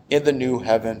God in the new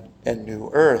heaven and new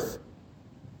earth.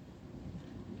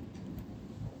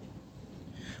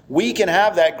 We can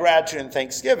have that gratitude and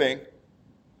thanksgiving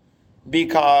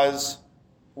because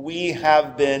we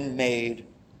have been made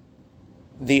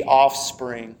the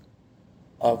offspring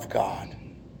of God.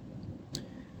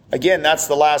 Again, that's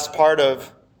the last part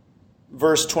of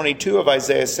verse 22 of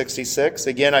Isaiah 66.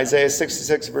 Again, Isaiah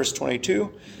 66, verse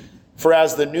 22. For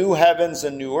as the new heavens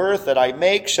and new earth that I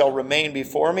make shall remain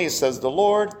before me, says the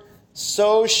Lord,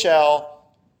 so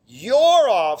shall your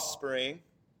offspring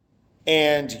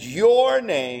and your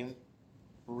name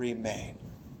remain.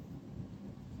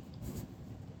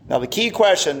 Now, the key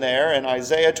question there in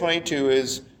Isaiah 22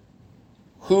 is,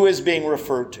 who is being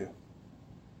referred to?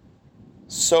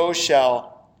 So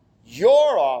shall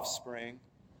your offspring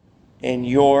and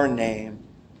your name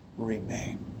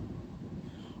remain.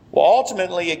 Well,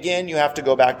 ultimately, again, you have to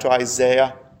go back to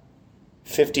Isaiah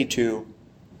 52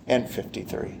 and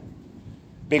 53.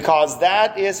 Because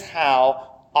that is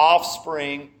how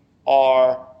offspring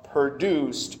are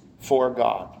produced for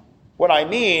God. What I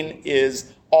mean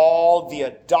is all the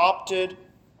adopted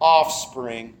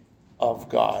offspring of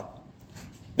God.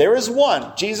 There is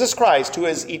one, Jesus Christ, who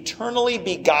is eternally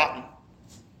begotten.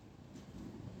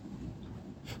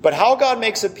 But how God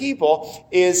makes a people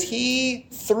is he,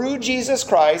 through Jesus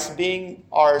Christ, being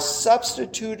our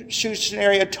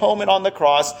substitutionary atonement on the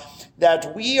cross,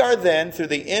 that we are then, through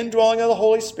the indwelling of the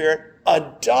Holy Spirit,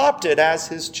 adopted as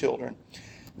his children.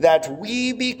 That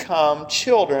we become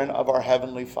children of our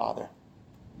Heavenly Father.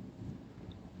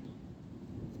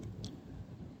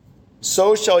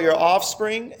 So shall your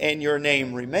offspring and your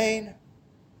name remain.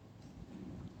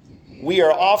 We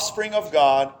are offspring of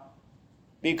God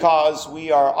because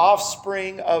we are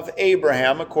offspring of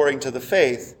Abraham according to the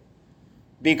faith,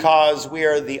 because we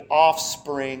are the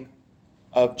offspring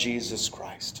of Jesus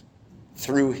Christ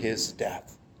through his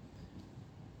death.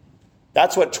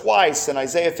 That's what twice in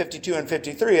Isaiah 52 and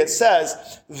 53 it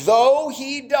says, though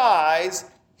he dies,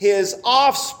 his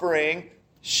offspring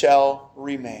shall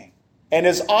remain. And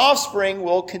his offspring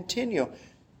will continue.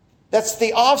 That's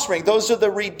the offspring. Those are the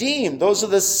redeemed. Those are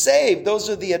the saved. Those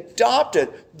are the adopted.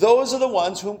 Those are the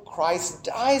ones whom Christ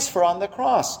dies for on the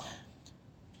cross.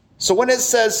 So when it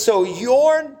says, so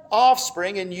your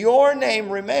offspring and your name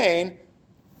remain,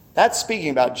 that's speaking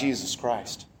about Jesus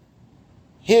Christ.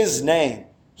 His name.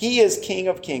 He is King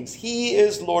of Kings. He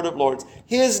is Lord of Lords.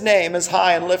 His name is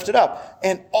high and lifted up.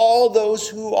 And all those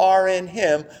who are in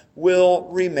him will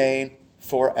remain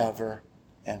forever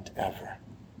and ever.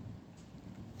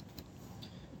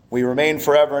 We remain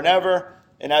forever and ever.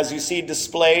 And as you see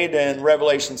displayed in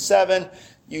Revelation 7,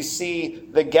 you see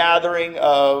the gathering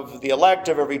of the elect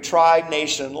of every tribe,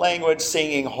 nation, and language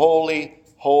singing, "Holy,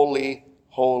 holy,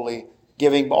 holy,"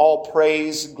 giving all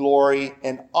praise, glory,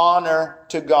 and honor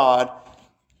to God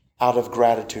out of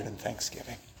gratitude and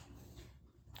thanksgiving.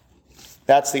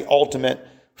 That's the ultimate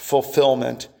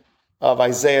fulfillment of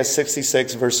Isaiah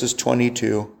 66, verses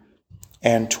 22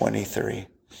 and 23.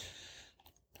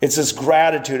 It's this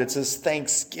gratitude, it's this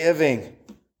thanksgiving.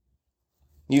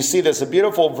 You see this, a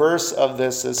beautiful verse of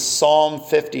this is Psalm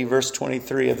 50, verse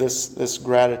 23 of this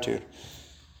gratitude.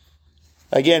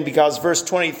 Again, because verse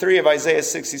 23 of Isaiah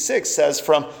 66 says,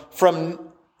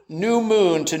 from new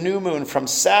moon to new moon, from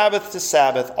Sabbath to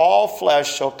Sabbath, all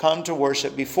flesh shall come to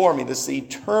worship before me. This is the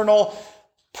eternal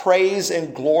praise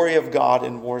and glory of God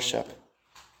in worship.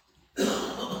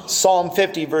 Psalm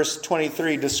 50, verse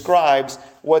 23 describes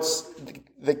what's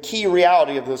the key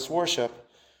reality of this worship.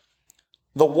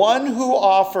 The one who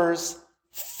offers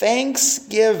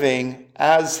thanksgiving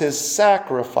as his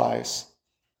sacrifice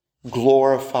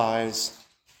glorifies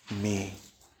me.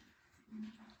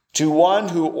 To one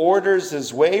who orders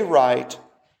his way right,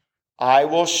 I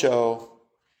will show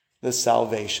the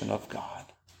salvation of God.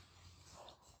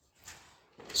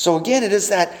 So again, it is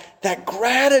that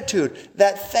gratitude,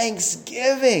 that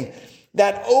thanksgiving,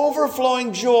 that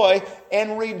overflowing joy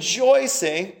and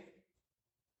rejoicing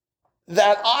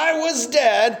that I was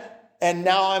dead and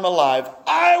now I'm alive.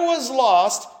 I was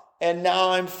lost and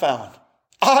now I'm found.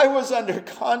 I was under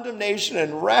condemnation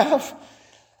and wrath,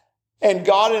 and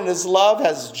God in his love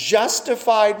has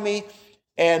justified me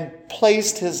and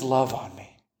placed his love on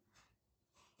me.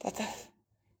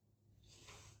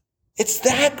 It's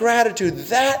that gratitude,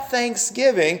 that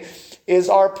thanksgiving is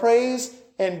our praise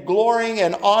and glorying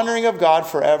and honoring of God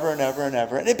forever and ever and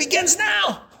ever. And it begins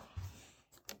now.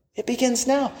 It begins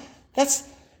now.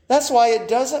 That's why it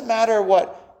doesn't matter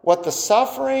what the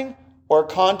suffering or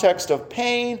context of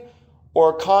pain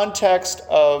or context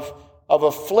of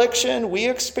affliction we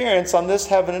experience on this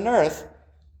heaven and earth.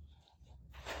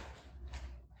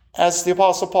 As the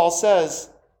Apostle Paul says,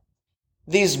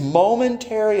 these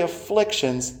momentary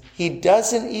afflictions he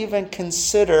doesn't even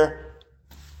consider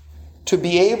to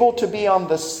be able to be on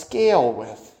the scale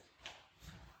with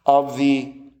of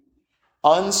the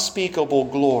unspeakable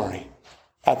glory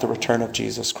at the return of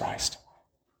Jesus Christ.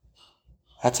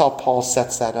 That's how Paul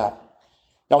sets that up.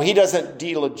 Now, he doesn't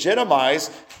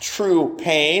delegitimize true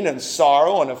pain and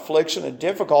sorrow and affliction and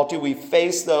difficulty. We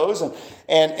face those,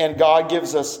 and God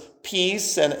gives us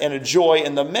peace and a joy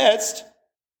in the midst.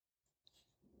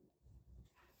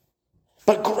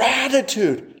 But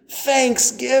gratitude,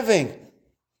 thanksgiving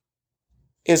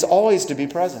is always to be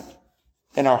present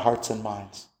in our hearts and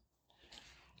minds.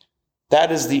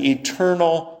 That is the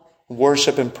eternal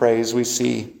worship and praise we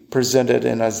see presented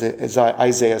in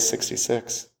Isaiah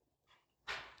 66.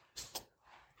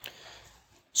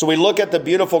 So we look at the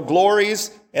beautiful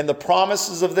glories and the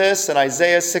promises of this in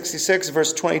Isaiah 66,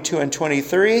 verse 22 and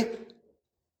 23.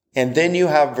 And then you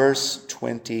have verse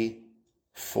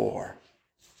 24.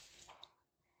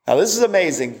 Now this is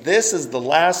amazing. This is the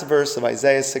last verse of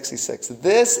Isaiah 66.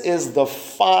 This is the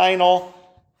final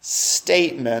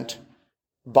statement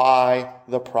by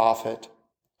the prophet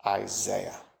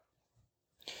Isaiah.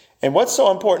 And what's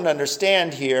so important to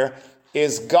understand here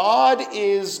is God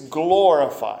is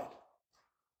glorified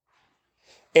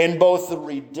in both the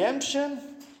redemption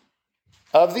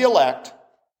of the elect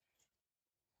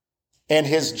and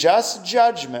his just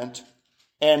judgment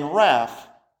and wrath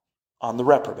on the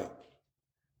reprobate.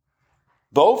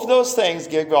 Both of those things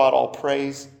give God all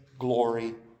praise,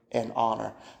 glory, and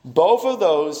honor. Both of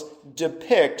those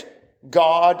depict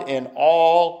God in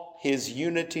all his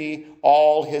unity,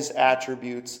 all his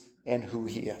attributes, and who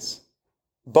he is.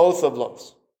 Both of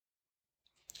those.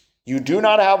 You do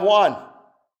not have one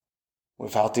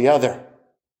without the other.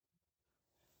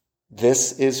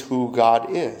 This is who God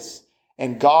is.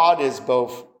 And God is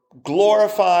both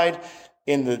glorified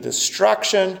in the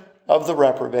destruction of the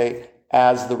reprobate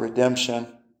as the redemption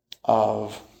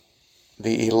of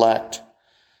the elect.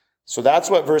 So that's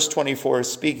what verse 24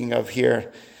 is speaking of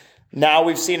here. Now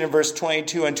we've seen in verse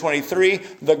 22 and 23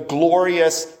 the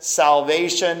glorious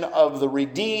salvation of the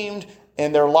redeemed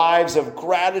in their lives of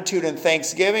gratitude and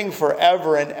thanksgiving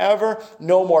forever and ever.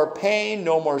 No more pain,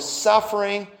 no more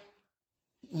suffering,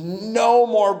 no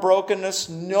more brokenness,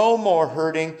 no more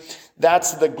hurting.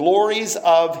 That's the glories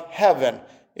of heaven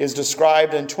is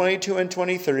described in 22 and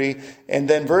 23. And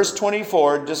then verse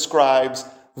 24 describes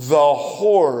the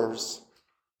horrors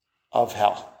of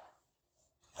hell.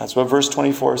 That's what verse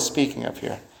 24 is speaking of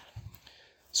here.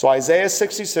 So Isaiah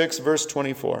 66, verse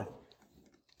 24.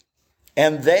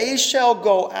 And they shall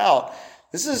go out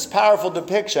This is a powerful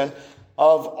depiction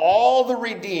of all the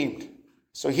redeemed.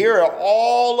 So here are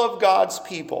all of God's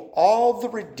people, all the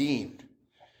redeemed.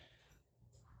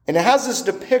 And it has this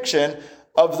depiction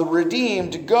of the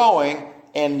redeemed going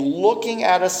and looking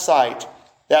at a sight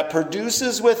that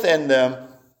produces within them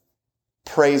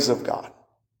praise of God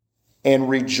and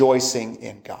rejoicing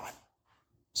in God.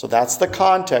 So that's the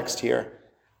context here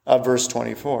of verse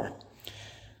 24.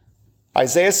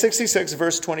 Isaiah 66,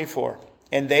 verse 24.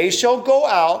 And they shall go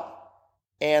out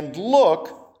and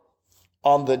look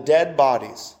on the dead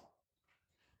bodies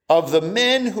of the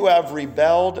men who have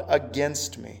rebelled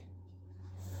against me.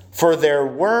 For their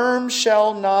worm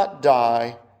shall not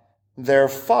die, their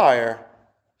fire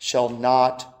shall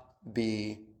not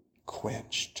be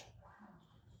quenched.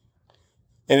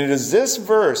 And it is this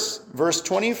verse, verse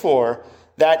 24,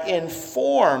 that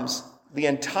informs the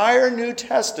entire New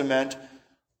Testament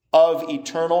of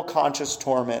eternal conscious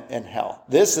torment in hell.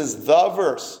 This is the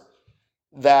verse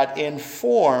that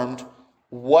informed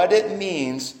what it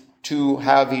means to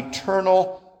have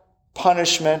eternal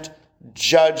punishment,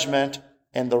 judgment,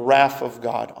 and the wrath of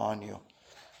God on you.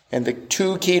 And the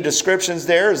two key descriptions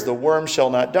there is the worm shall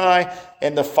not die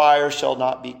and the fire shall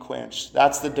not be quenched.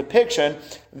 That's the depiction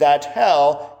that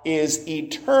hell is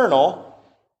eternal,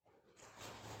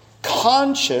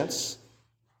 conscious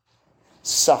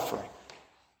suffering,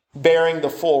 bearing the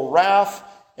full wrath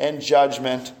and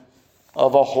judgment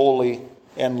of a holy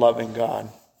and loving God.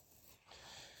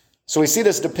 So we see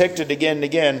this depicted again and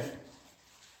again.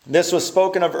 This was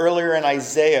spoken of earlier in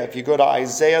Isaiah. If you go to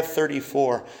Isaiah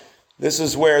 34, this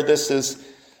is where this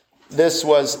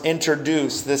was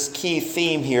introduced. This key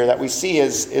theme here that we see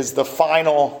is the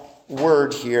final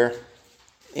word here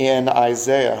in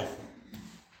Isaiah.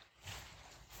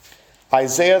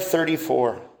 Isaiah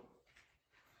 34.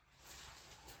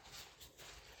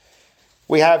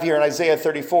 We have here in Isaiah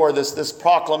 34 this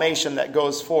proclamation that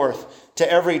goes forth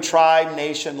to every tribe,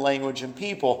 nation, language, and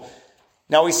people.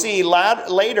 Now we see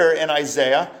later in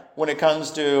Isaiah, when it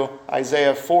comes to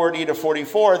Isaiah 40 to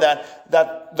 44,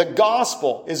 that the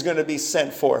gospel is going to be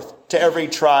sent forth to every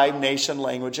tribe, nation,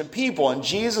 language, and people. And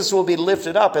Jesus will be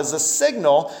lifted up as a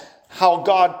signal how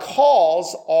God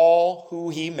calls all who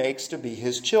he makes to be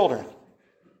his children.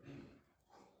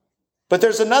 But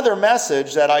there's another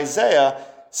message that Isaiah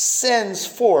sends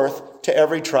forth to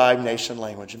every tribe, nation,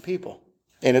 language, and people.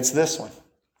 And it's this one.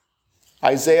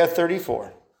 Isaiah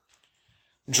 34.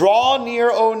 Draw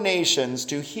near, O nations,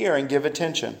 to hear and give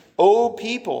attention. O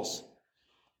peoples.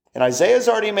 And Isaiah's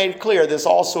already made clear this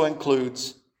also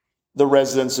includes the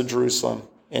residents of Jerusalem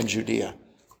and Judea.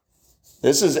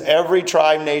 This is every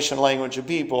tribe, nation, language, and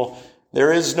people.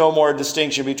 There is no more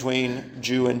distinction between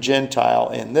Jew and Gentile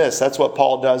in this. That's what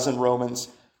Paul does in Romans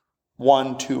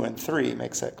 1, 2, and 3.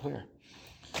 Makes that clear.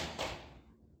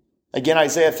 Again,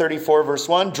 Isaiah 34, verse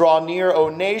 1. Draw near, O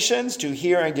nations, to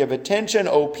hear and give attention.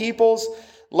 O peoples,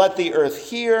 let the earth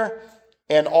hear,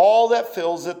 and all that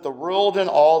fills it, the world and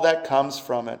all that comes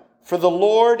from it. For the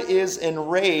Lord is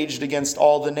enraged against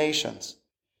all the nations,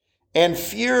 and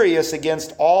furious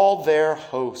against all their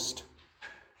host.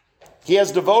 He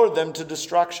has devoted them to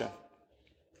destruction.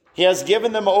 He has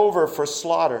given them over for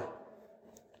slaughter.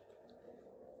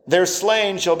 Their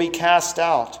slain shall be cast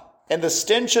out, and the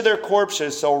stench of their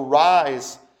corpses shall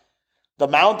rise. The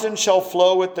mountains shall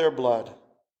flow with their blood.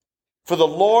 For the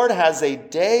Lord has a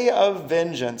day of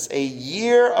vengeance, a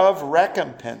year of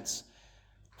recompense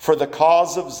for the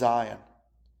cause of Zion.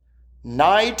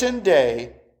 Night and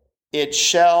day it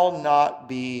shall not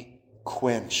be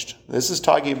quenched. This is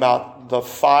talking about the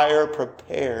fire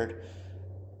prepared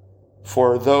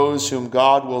for those whom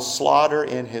God will slaughter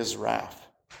in his wrath.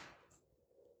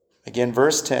 Again,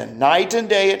 verse 10. Night and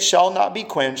day it shall not be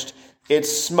quenched.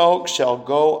 Its smoke shall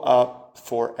go up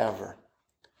forever.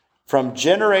 From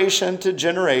generation to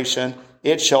generation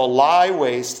it shall lie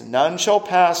waste. None shall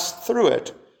pass through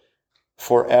it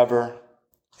forever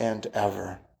and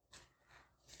ever.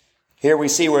 Here we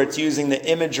see where it's using the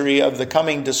imagery of the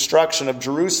coming destruction of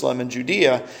Jerusalem and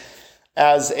Judea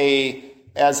as a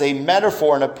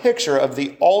metaphor and a picture of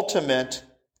the ultimate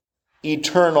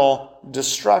eternal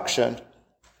destruction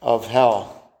of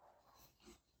hell.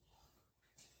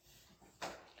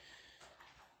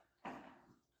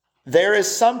 There is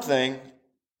something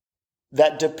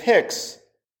that depicts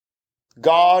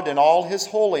God in all his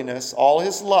holiness, all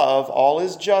his love, all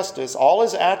his justice, all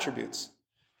his attributes.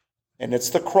 And it's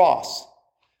the cross.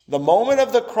 The moment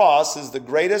of the cross is the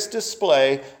greatest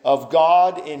display of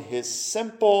God in his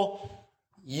simple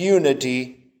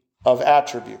unity of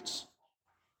attributes.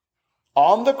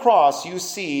 On the cross, you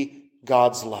see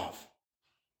God's love.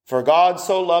 For God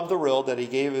so loved the world that he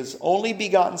gave his only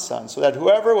begotten Son, so that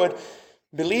whoever would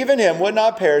believe in him would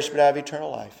not perish but have eternal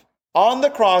life. On the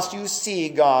cross, you see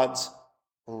God's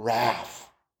wrath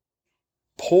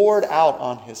poured out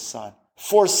on his Son.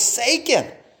 Forsaken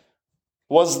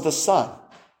was the Son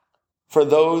for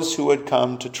those who would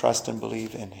come to trust and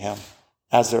believe in him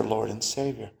as their Lord and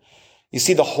Savior. You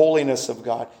see the holiness of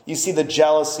God. You see the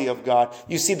jealousy of God.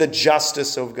 You see the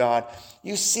justice of God.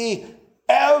 You see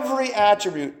every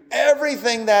attribute,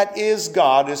 everything that is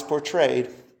God is portrayed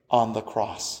on the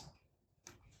cross.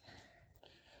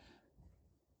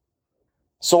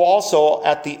 So also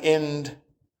at the end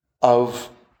of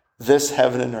this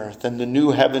heaven and earth and the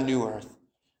new heaven, new earth,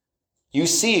 you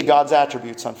see God's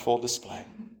attributes on full display.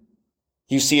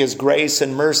 You see his grace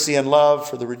and mercy and love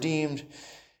for the redeemed,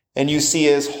 and you see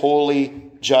his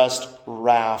holy, just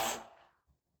wrath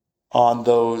on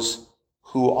those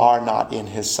who are not in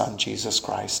his Son, Jesus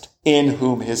Christ, in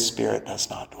whom his Spirit does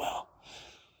not dwell.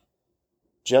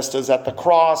 Just as at the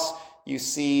cross, you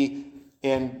see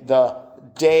in the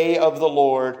day of the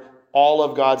Lord, all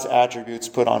of God's attributes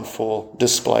put on full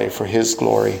display for his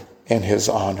glory and his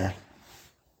honor.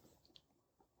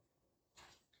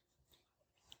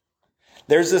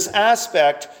 There's this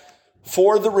aspect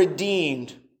for the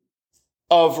redeemed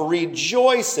of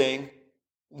rejoicing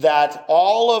that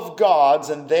all of God's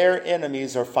and their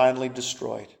enemies are finally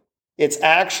destroyed. It's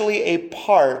actually a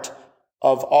part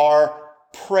of our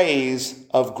praise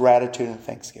of gratitude and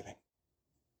thanksgiving.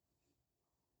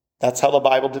 That's how the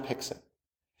Bible depicts it.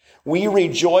 We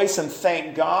rejoice and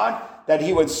thank God that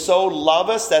he would so love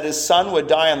us, that his Son would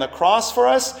die on the cross for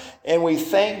us, and we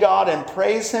thank God and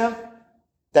praise him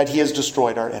that he has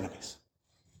destroyed our enemies.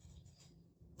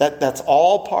 That's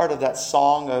all part of that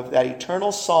song, of that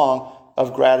eternal song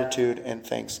of gratitude and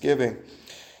thanksgiving.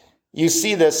 You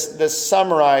see this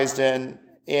summarized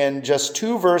in just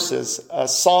two verses,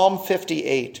 Psalm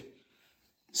 58.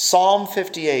 Psalm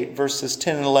 58, verses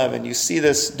 10 and 11. You see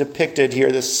this depicted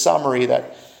here, this summary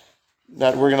that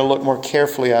we're going to look more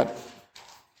carefully at.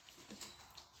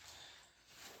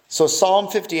 So Psalm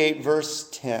 58, verse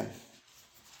 10.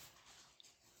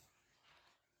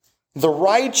 The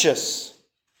righteous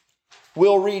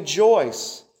will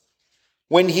rejoice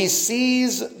when he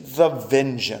sees the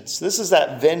vengeance. This is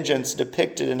that vengeance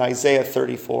depicted in Isaiah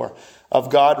 34 of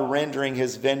God rendering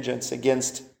his vengeance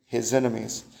against his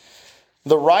enemies.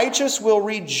 The righteous will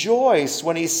rejoice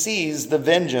when he sees the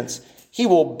vengeance. He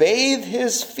will bathe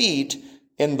his feet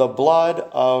in the blood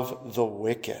of the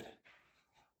wicked.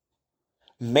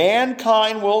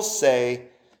 Mankind will say,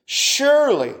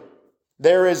 surely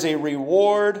there is a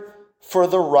reward for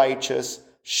the righteous.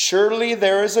 Surely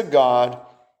there is a God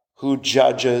who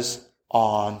judges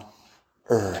on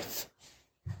earth.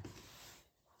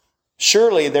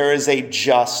 Surely there is a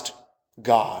just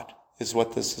God, is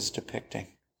what this is depicting.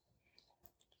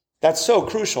 That's so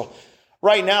crucial.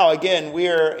 Right now, again, we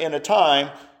are in a time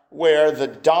where the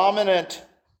dominant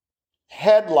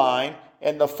headline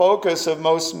and the focus of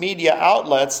most media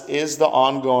outlets is the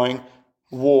ongoing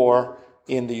war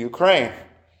in the Ukraine.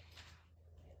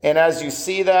 And as you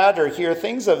see that or hear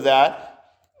things of that,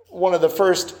 one of the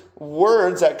first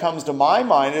words that comes to my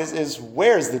mind is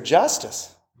where's the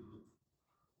justice?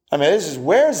 I mean, this is,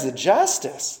 where's the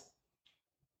justice?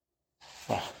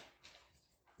 Well,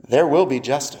 there will be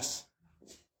justice.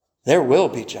 There will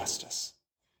be justice.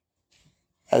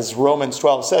 As Romans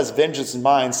 12 says, vengeance is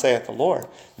mine, saith the Lord.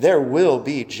 There will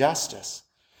be justice.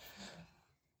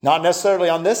 Not necessarily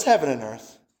on this heaven and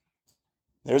earth.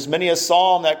 There's many a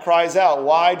psalm that cries out,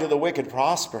 why do the wicked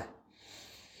prosper?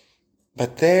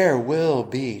 But there will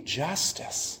be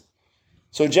justice.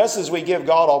 So just as we give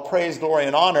God all praise, glory,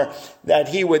 and honor that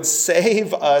he would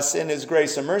save us in his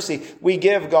grace and mercy, we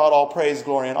give God all praise,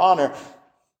 glory, and honor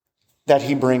that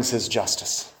he brings his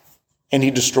justice and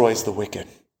he destroys the wicked.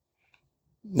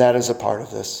 That is a part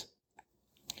of this.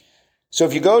 So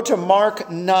if you go to Mark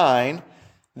 9,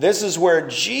 this is where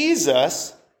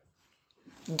Jesus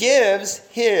gives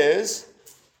his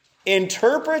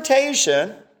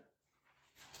interpretation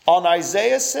on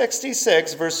Isaiah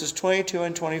 66, verses 22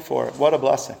 and 24. What a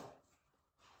blessing.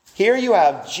 Here you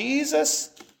have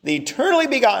Jesus, the eternally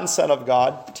begotten Son of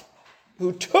God,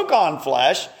 who took on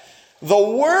flesh, the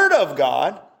Word of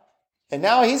God, and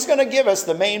now he's going to give us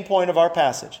the main point of our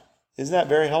passage. Isn't that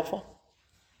very helpful?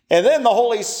 And then the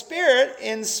Holy Spirit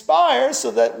inspires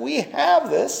so that we have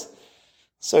this.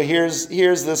 So here's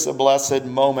this a blessed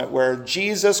moment where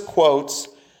Jesus quotes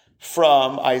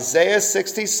from Isaiah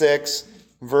 66,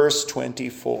 verse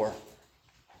 24.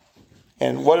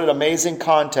 And what an amazing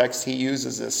context he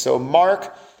uses this. So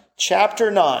Mark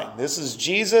chapter 9, this is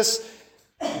Jesus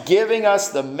giving us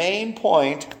the main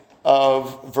point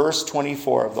of verse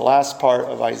 24, of the last part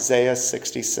of Isaiah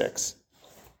 66.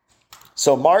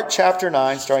 So Mark chapter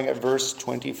 9, starting at verse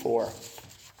 24.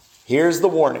 Here's the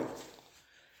warning.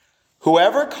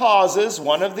 Whoever causes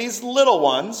one of these little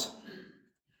ones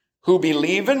who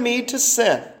believe in me to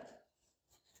sin,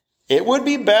 it would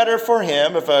be better for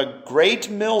him if a great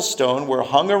millstone were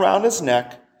hung around his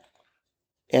neck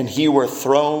and he were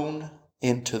thrown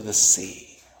into the sea.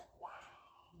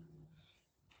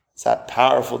 It's that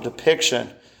powerful depiction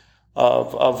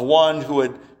of one who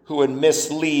would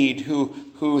mislead,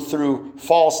 who through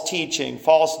false teaching,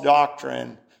 false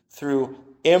doctrine, through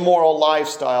immoral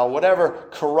lifestyle, whatever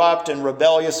corrupt and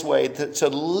rebellious way, to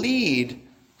lead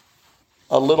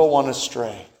a little one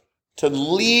astray, to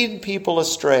lead people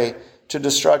astray to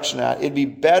destruction. It'd be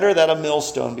better that a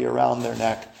millstone be around their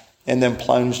neck and then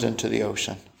plunged into the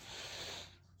ocean.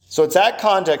 So it's that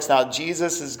context now.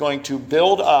 Jesus is going to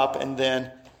build up and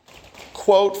then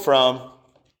quote from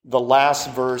the last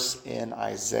verse in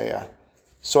Isaiah.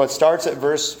 So it starts at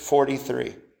verse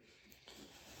 43.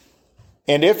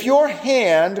 And if your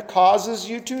hand causes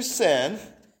you to sin,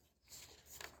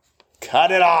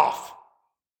 cut it off.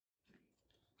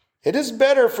 It is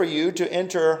better for you to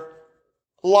enter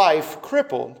life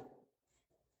crippled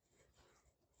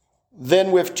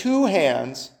than with two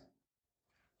hands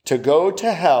to go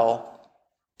to hell,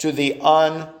 to the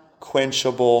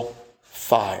unquenchable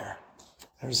fire.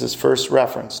 There's this first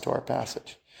reference to our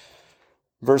passage.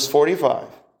 Verse 45.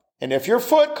 And if your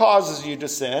foot causes you to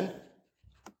sin,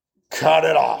 cut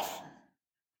it off.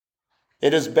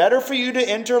 It is better for you to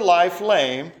enter life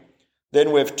lame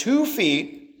than with 2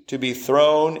 feet to be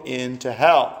thrown into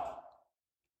hell.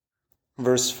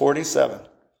 Verse 47.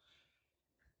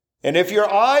 And if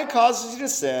your eye causes you to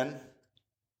sin,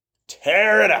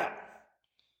 tear it out.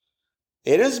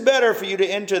 It is better for you to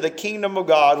enter the kingdom of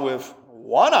God with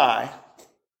one eye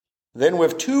than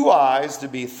with 2 eyes to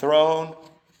be thrown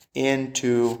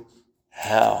into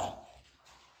hell.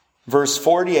 Verse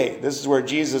 48, this is where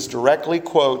Jesus directly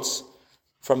quotes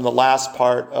from the last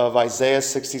part of Isaiah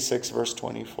 66, verse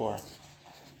 24.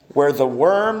 Where the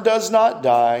worm does not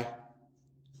die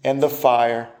and the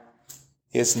fire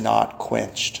is not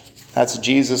quenched. That's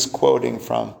Jesus quoting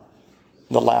from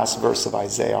the last verse of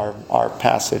Isaiah, our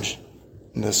passage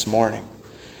this morning.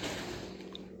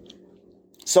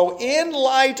 So in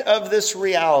light of this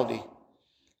reality,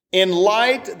 in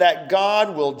light that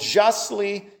God will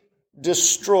justly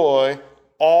destroy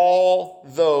all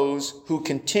those who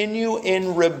continue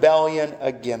in rebellion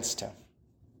against him,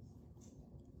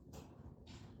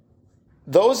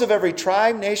 those of every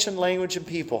tribe, nation, language, and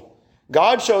people,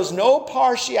 God shows no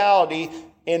partiality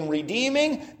in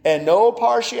redeeming and no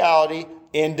partiality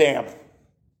in damning.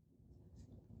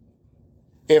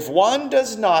 If one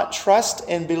does not trust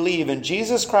and believe in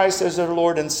Jesus Christ as their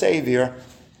Lord and Savior,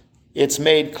 it's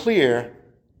made clear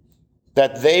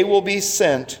that they will be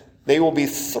sent, they will be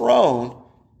thrown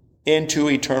into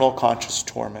eternal conscious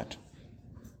torment.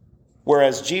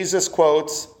 Whereas Jesus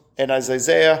quotes in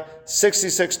Isaiah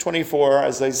 66:24,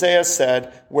 as Isaiah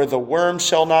said, where the worm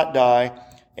shall not die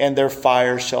and their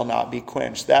fire shall not be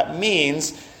quenched. That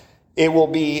means it will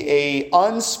be an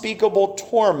unspeakable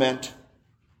torment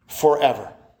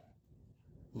forever.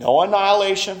 No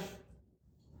annihilation,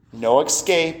 no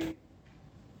escape,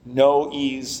 no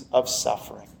ease of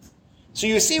suffering. So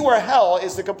you see where hell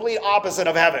is the complete opposite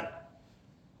of heaven.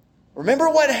 Remember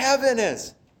what heaven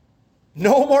is.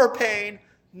 No more pain,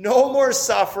 no more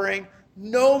suffering,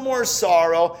 no more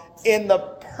sorrow, in the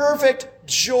perfect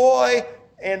joy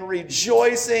and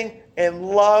rejoicing and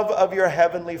love of your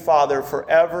heavenly Father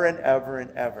forever and ever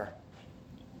and ever.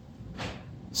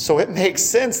 So it makes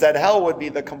sense that hell would be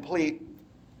the complete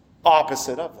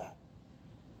opposite of that.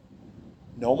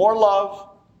 No more love,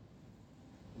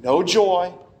 no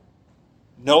joy,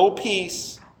 no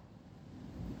peace,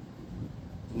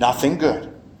 nothing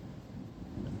good.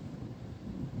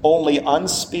 Only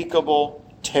unspeakable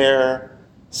terror,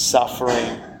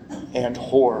 suffering, and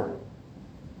horror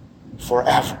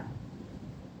forever.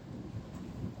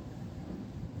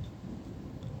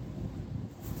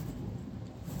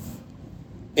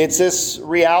 It's this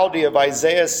reality of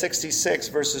Isaiah 66,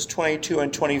 verses 22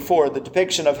 and 24, the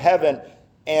depiction of heaven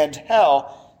and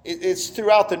hell. It's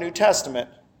throughout the New Testament.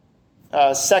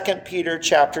 2 Peter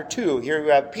chapter 2. Here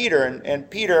you have Peter, and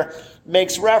Peter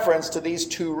makes reference to these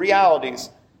two realities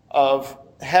of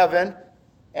heaven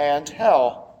and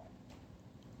hell.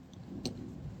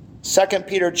 2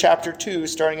 Peter chapter 2,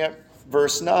 starting at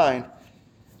verse 9.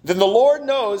 Then the Lord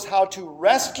knows how to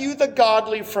rescue the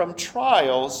godly from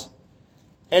trials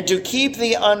and to keep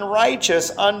the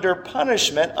unrighteous under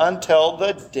punishment until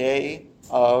the day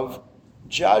of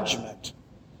judgment.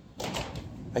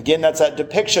 Again, that's that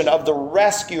depiction of the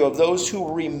rescue of those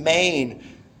who remain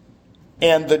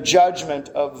and the judgment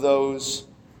of those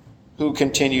who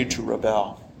continue to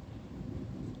rebel.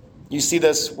 You see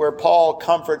this where Paul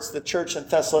comforts the church in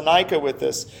Thessalonica with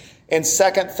this. In 2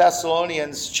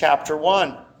 Thessalonians chapter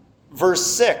 1, verse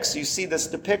 6, you see this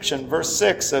depiction, verse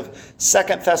 6 of 2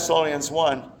 Thessalonians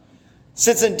 1.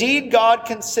 Since indeed God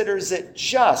considers it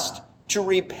just to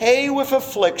repay with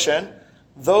affliction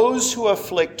those who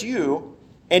afflict you,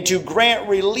 and to grant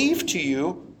relief to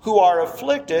you who are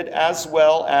afflicted, as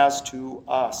well as to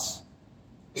us.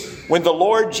 When the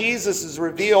Lord Jesus is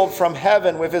revealed from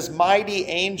heaven with his mighty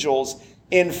angels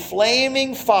in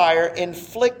flaming fire,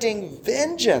 inflicting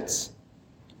vengeance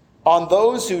on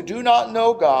those who do not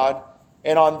know God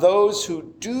and on those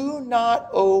who do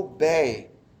not obey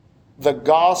the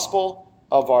gospel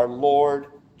of our Lord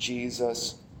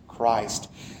Jesus Christ.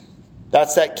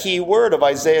 That's that key word of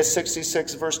Isaiah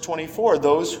 66, verse 24,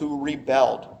 those who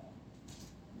rebelled.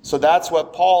 So that's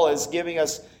what Paul is giving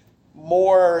us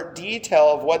more detail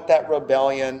of what that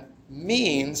rebellion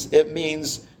means. It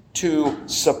means to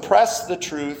suppress the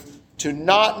truth, to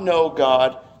not know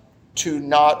God, to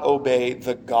not obey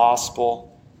the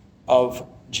gospel of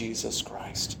Jesus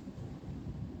Christ.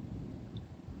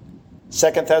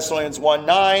 2 Thessalonians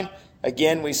 1:9,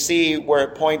 again we see where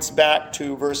it points back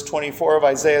to verse 24 of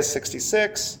Isaiah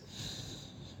 66.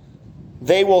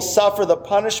 They will suffer the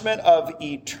punishment of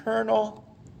eternal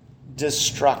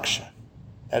destruction.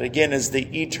 That again is the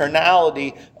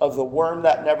eternality of the worm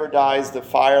that never dies, the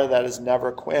fire that is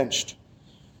never quenched.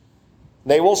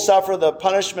 They will suffer the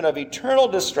punishment of eternal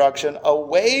destruction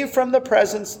away from the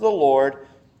presence of the Lord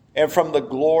and from the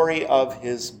glory of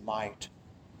his might.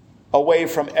 Away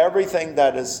from everything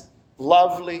that is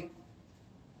lovely,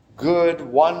 good,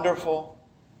 wonderful,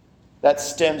 that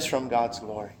stems from God's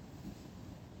glory.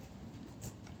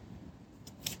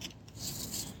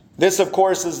 This, of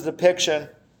course, is the depiction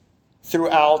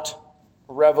throughout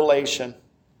Revelation.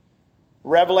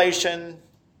 Revelation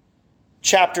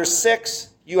chapter 6,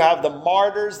 you have the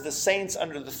martyrs, the saints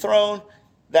under the throne,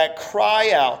 that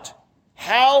cry out,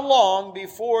 "How long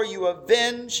before you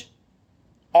avenge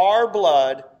our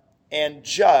blood and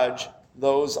judge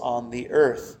those on the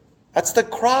earth?" That's the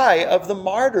cry of the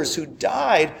martyrs who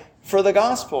died for the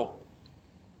gospel.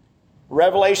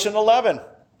 Revelation 11,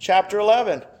 chapter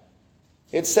 11,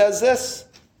 it says this,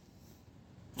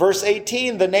 verse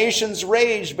 18, "The nations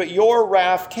raged, but your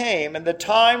wrath came, and the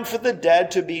time for the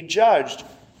dead to be judged.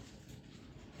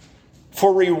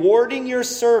 For rewarding your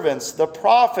servants, the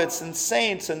prophets and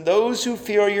saints, and those who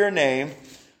fear your name,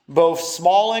 both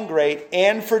small and great,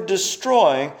 and for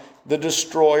destroying the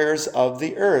destroyers of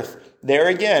the earth." There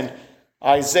again,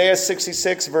 Isaiah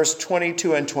 66, verse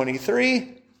 22 and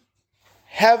 23,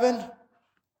 heaven.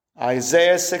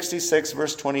 Isaiah 66,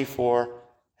 verse 24,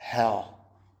 hell.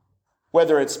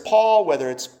 Whether it's Paul,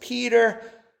 whether it's Peter,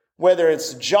 whether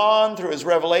it's John through his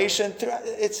revelation,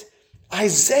 it's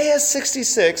Isaiah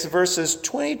 66, verses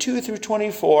 22 through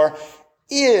 24,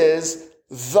 is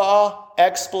the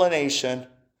explanation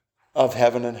of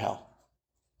heaven and hell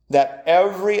that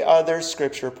every other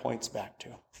scripture points back to.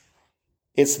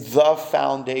 It's the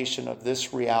foundation of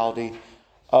this reality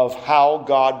of how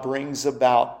God brings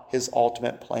about his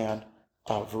ultimate plan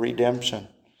of redemption.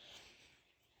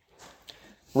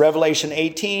 Revelation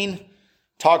 18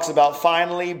 talks about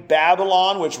finally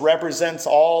Babylon, which represents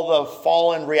all the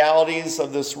fallen realities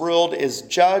of this world, is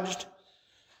judged.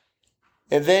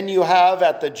 And then you have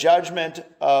at the judgment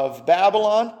of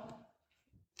Babylon,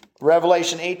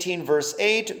 Revelation 18, verse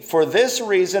 8, "For this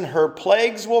reason her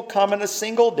plagues will come in a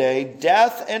single day,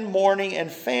 death and mourning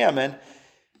and famine,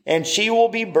 and she will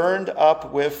be burned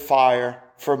up with fire.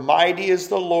 For mighty is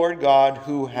the Lord God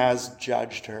who has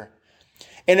judged her."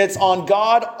 And it's on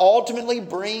God ultimately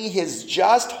bringing his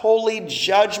just, holy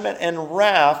judgment and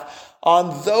wrath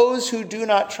on those who do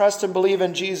not trust and believe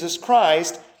in Jesus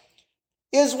Christ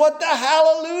is what the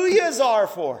hallelujahs are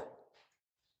for.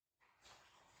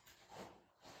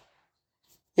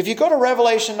 If you go to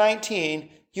Revelation 19,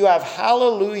 you have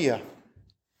hallelujah.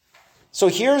 So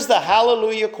here's the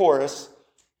hallelujah chorus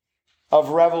of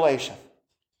Revelation.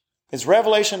 It's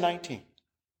Revelation 19.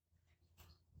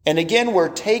 And again, we're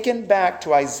taken back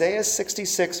to Isaiah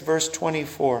 66, verse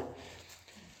 24.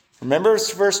 Remember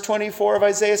verse 24 of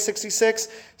Isaiah 66?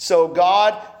 So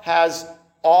God has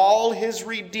all his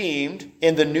redeemed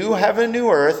in the new heaven and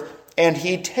new earth, and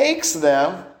he takes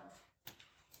them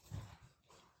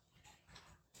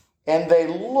and they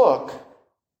look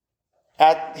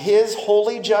at his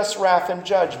holy just wrath and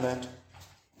judgment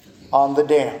on the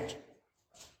damned.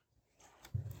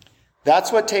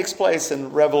 That's what takes place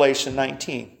in Revelation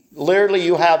 19. Literally,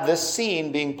 you have this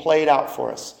scene being played out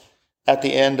for us at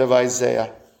the end of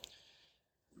Isaiah.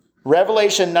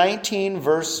 Revelation 19,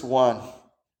 verse 1.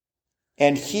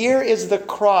 And here is the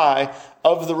cry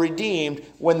of the redeemed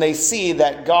when they see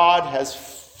that God has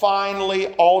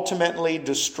finally, ultimately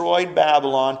destroyed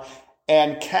Babylon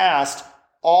and cast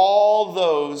all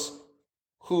those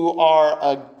who are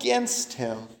against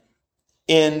him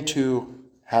into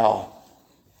hell.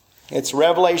 It's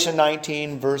Revelation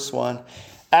 19, verse 1.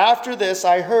 After this,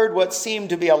 I heard what seemed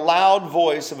to be a loud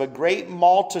voice of a great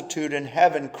multitude in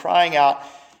heaven crying out,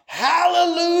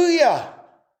 Hallelujah!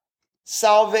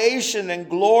 Salvation and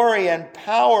glory and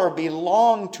power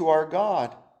belong to our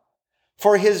God.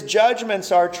 For his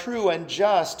judgments are true and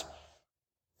just.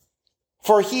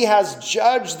 For he has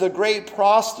judged the great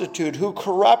prostitute who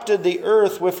corrupted the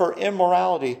earth with her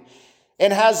immorality,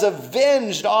 and has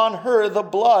avenged on her the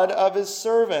blood of his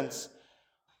servants.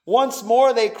 Once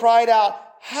more they cried out,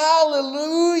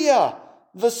 Hallelujah!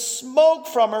 The smoke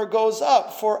from her goes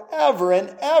up forever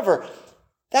and ever.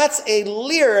 That's a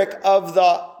lyric of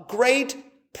the great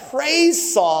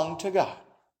praise song to God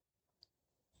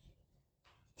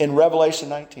in Revelation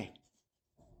 19.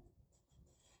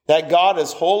 That God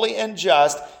is holy and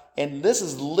just, and this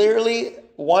is literally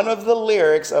one of the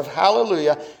lyrics of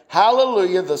Hallelujah.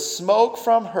 Hallelujah, the smoke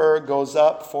from her goes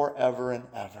up forever and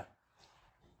ever.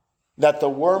 That the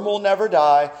worm will never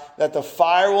die, that the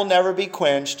fire will never be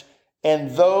quenched,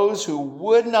 and those who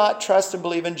would not trust and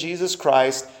believe in Jesus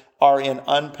Christ are in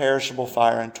unperishable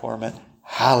fire and torment.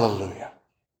 Hallelujah.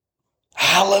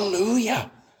 Hallelujah.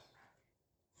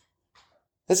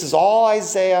 This is all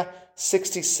Isaiah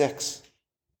 66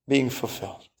 being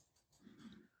fulfilled.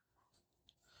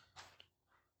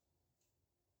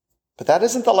 But that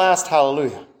isn't the last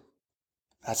hallelujah.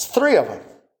 That's 3 of them.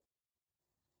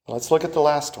 Let's look at the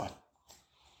last one.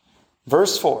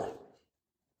 Verse 4.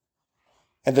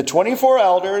 And the 24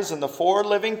 elders and the 4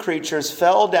 living creatures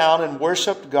fell down and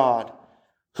worshipped God,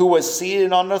 who was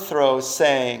seated on the throne,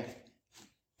 saying,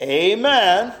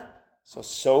 Amen.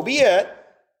 So be it.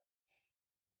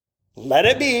 Let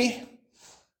it be.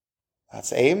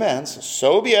 That's amen.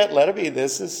 So be it. Let it be.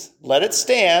 Let it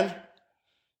stand.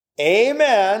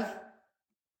 Amen.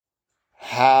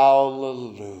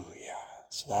 Hallelujah.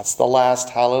 So that's the last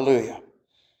hallelujah.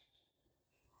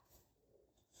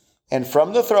 And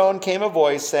from the throne came a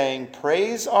voice saying,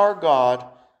 Praise our God,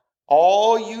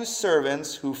 all you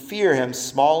servants who fear him,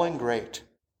 small and great.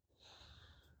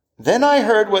 Then I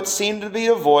heard what seemed to be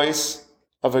a voice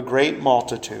of a great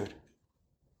multitude,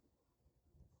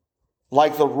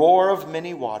 like the roar of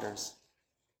many waters,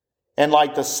 and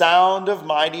like the sound of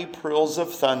mighty peals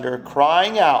of thunder,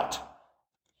 crying out.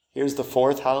 Here's the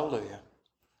 4th hallelujah.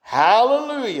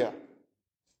 Hallelujah!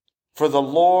 For the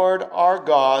Lord our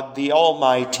God, the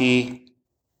Almighty,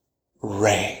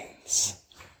 reigns.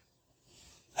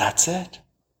 That's it.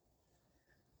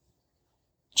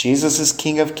 Jesus is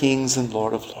King of kings and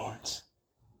Lord of lords.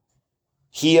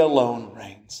 He alone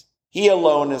reigns. He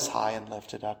alone is high and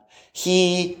lifted up.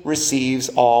 He receives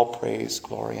all praise,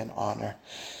 glory, and honor.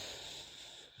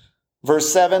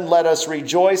 Verse 7, let us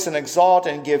rejoice and exalt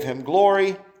and give him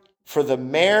glory, for the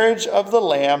marriage of the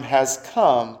Lamb has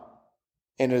come,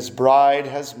 and his bride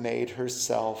has made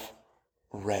herself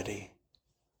ready.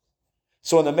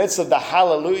 So in the midst of the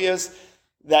hallelujahs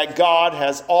that God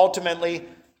has ultimately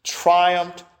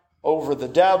triumphed over the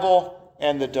devil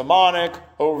and the demonic,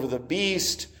 over the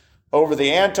beast, over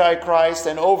the Antichrist,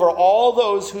 and over all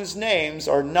those whose names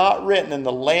are not written in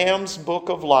the Lamb's book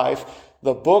of life,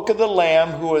 the book of the Lamb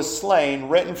who was slain,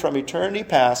 written from eternity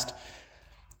past,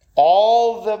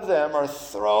 all of them are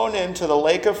thrown into the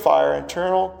lake of fire,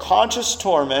 eternal conscious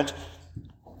torment.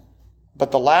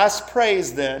 But the last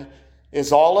praise then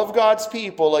is all of God's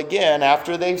people, again,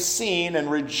 after they've seen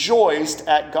and rejoiced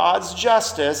at God's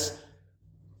justice,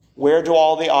 where do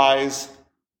all the eyes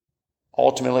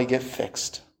ultimately get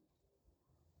fixed?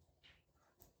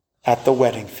 At the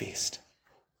wedding feast.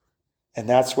 And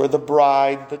that's where the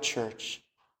bride, the church,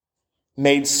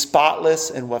 made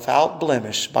spotless and without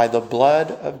blemish by the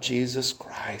blood of Jesus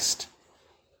Christ,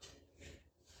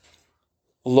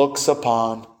 looks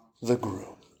upon the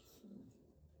groom.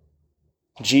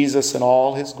 Jesus in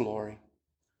all his glory,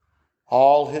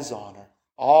 all his honor,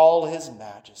 all his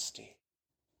majesty.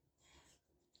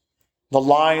 The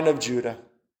Lion of Judah,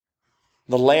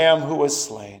 the Lamb who was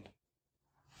slain,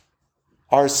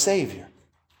 our Savior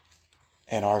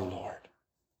and our Lord.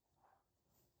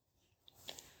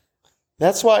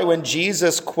 That's why when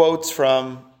Jesus quotes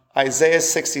from Isaiah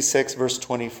 66, verse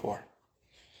 24.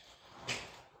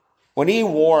 When he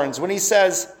warns, when he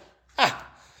says,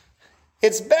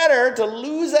 it's better to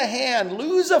lose a hand,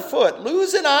 lose a foot,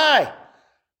 lose an eye.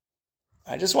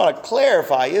 I just want to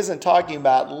clarify, he isn't talking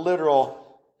about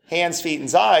literal hands, feet,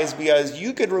 and eyes, because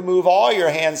you could remove all your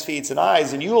hands, feet, and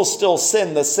eyes, and you will still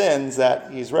sin the sins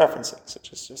that he's referencing. So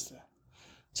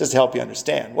just to help you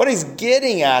understand. What he's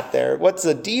getting at there, what's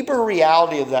the deeper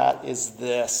reality of that is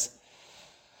this.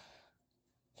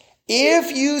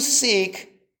 If you seek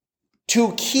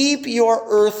to keep your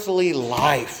earthly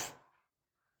life,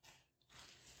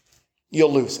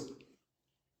 you'll lose it.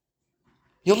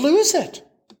 You'll lose it.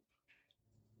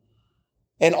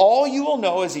 And all you will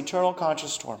know is eternal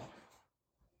conscious torment,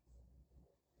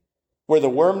 where the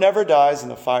worm never dies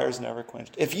and the fire is never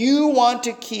quenched. If you want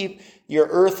to keep your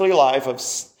earthly life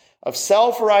of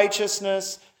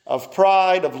self-righteousness, of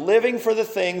pride, of living for the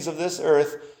things of this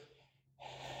earth,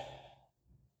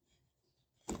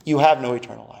 you have no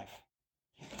eternal life.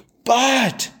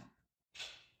 But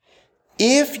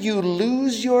if you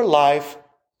lose your life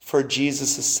for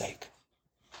Jesus' sake,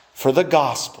 for the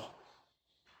gospel,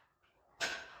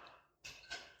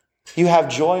 you have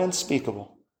joy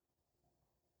unspeakable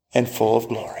and full of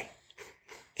glory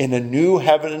in a new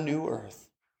heaven and new earth.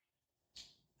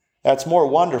 That's more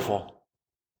wonderful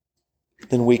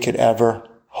than we could ever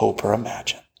hope or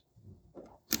imagine.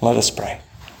 Let us pray.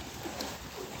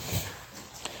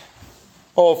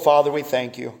 Oh, Father, we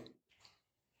thank you.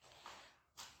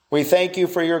 We thank you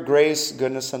for your grace,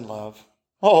 goodness, and love.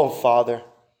 Oh, Father,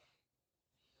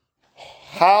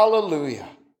 hallelujah.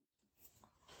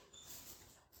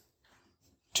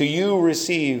 To you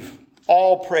receive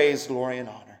all praise, glory, and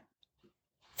honor.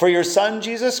 For your Son,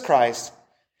 Jesus Christ,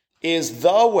 is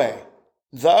the way,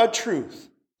 the truth,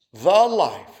 the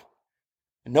life.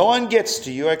 No one gets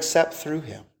to you except through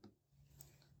him.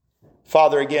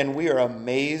 Father, again, we are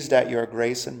amazed at your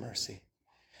grace and mercy.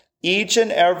 Each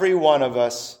and every one of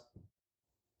us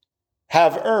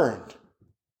have earned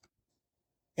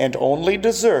and only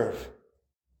deserve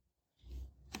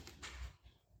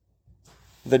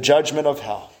the judgment of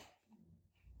hell.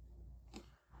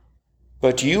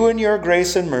 But you in your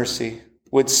grace and mercy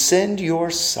would send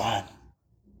your Son,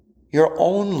 your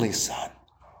only Son,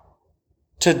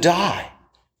 to die.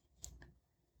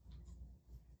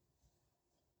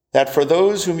 That for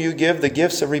those whom you give the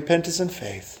gifts of repentance and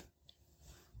faith,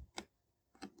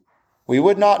 we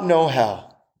would not know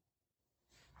hell,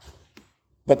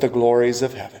 but the glories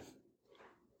of heaven.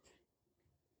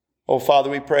 Oh, Father,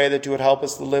 we pray that you would help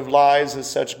us to live lives of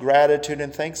such gratitude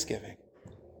and thanksgiving,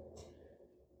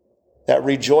 that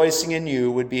rejoicing in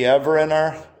you would be ever in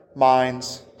our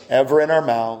minds, ever in our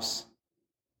mouths,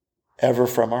 ever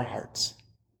from our hearts.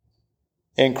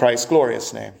 In Christ's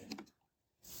glorious name,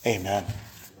 amen.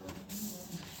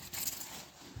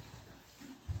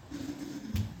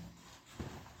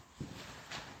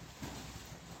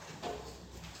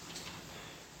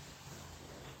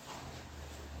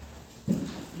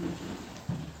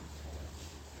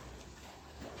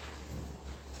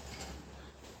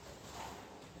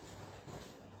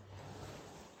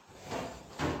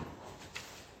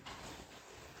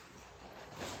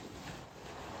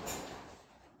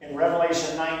 In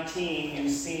Revelation 19, you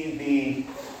see the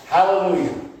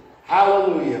hallelujah,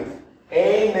 hallelujah,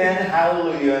 amen,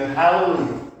 hallelujah, and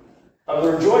hallelujah of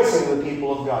the rejoicing of the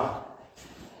people of God.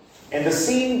 And the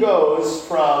scene goes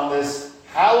from this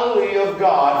hallelujah of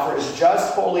God for his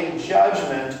just, holy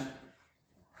judgment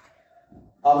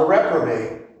on the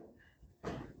reprobate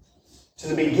to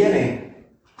the beginning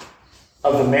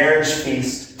of the marriage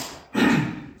feast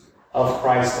of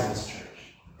Christ and his church.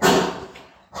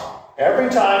 Every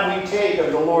time we take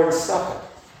of the Lord's Supper,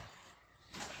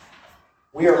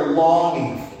 we are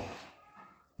longing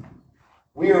for,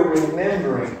 we are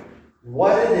remembering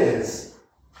what it is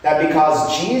that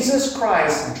because Jesus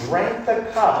Christ drank the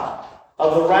cup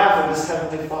of the wrath of his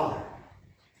heavenly Father,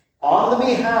 on the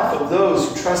behalf of those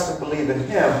who trust and believe in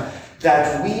him,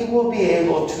 that we will be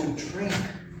able to drink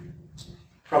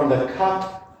from the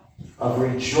cup of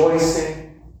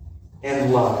rejoicing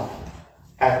and love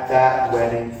at that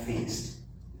wedding feast.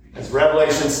 As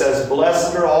Revelation says,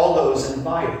 blessed are all those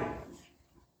invited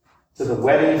to the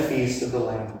wedding feast of the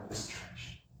Lamb of his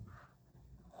church.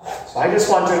 So I just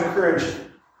want to encourage you,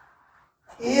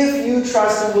 if you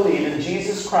trust and believe in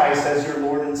Jesus Christ as your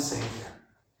Lord and Savior,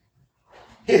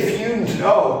 if you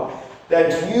know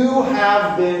that you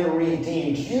have been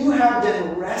redeemed, you have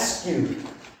been rescued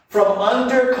from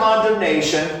under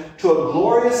condemnation to a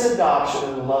glorious adoption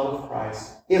in the love of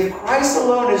Christ, if Christ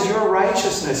alone is your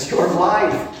righteousness, your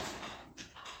life,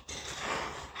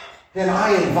 then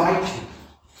I invite you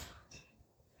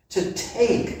to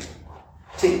take,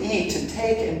 to eat, to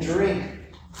take and drink,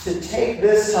 to take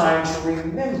this time to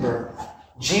remember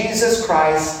Jesus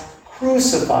Christ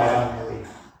crucified on your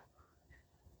behalf.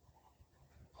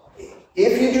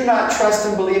 If you do not trust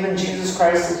and believe in Jesus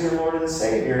Christ as your Lord and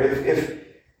Savior,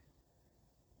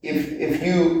 if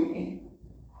you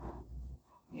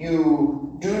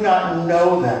do not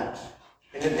know that,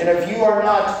 and if you have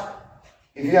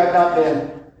not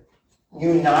been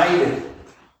united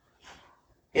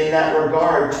in that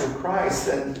regard to Christ,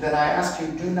 then I ask you,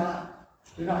 do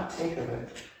not take of it.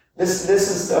 This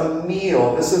is a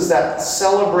meal. This is that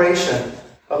celebration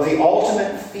of the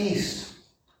ultimate feast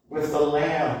with the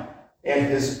Lamb and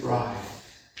his bride.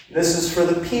 This is for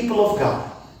the people of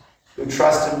God who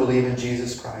trust and believe in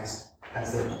Jesus Christ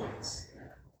as their Lord and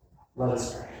Savior. Let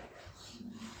us pray.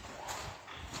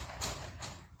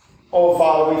 Oh,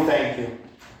 Father, we thank you.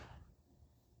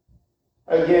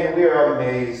 Again, we are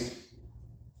amazed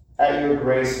at your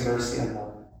grace, mercy, and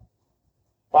love.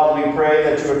 Father, we pray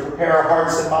that you would prepare our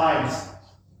hearts and minds,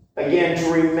 again,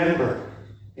 to remember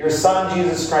your Son,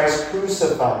 Jesus Christ,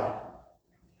 crucified,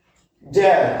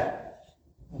 dead,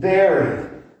 buried,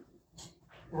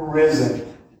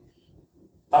 risen,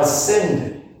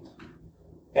 ascended,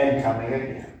 and coming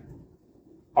again.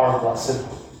 Our blessed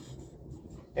hope.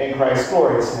 In Christ's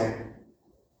glorious name,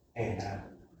 amen.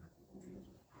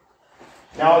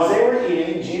 Now, as they were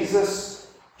eating,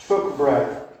 Jesus took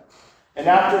bread, and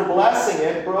after blessing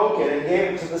it, broke it and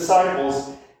gave it to the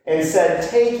disciples, and said,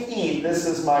 "Take, eat, this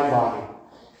is my body."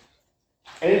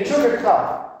 And he took a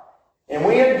cup, and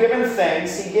when he had given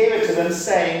thanks, he gave it to them,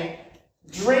 saying,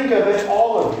 "Drink of it,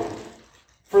 all of you,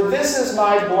 for this is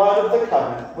my blood of the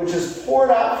covenant, which is poured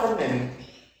out for many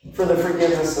for the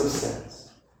forgiveness of sins.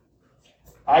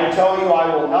 I tell you,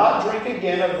 I will not drink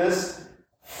again of this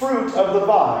fruit of the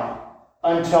vine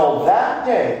until that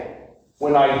day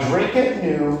when I drink it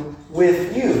new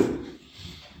with you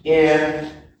in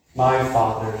my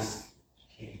Father's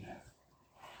kingdom."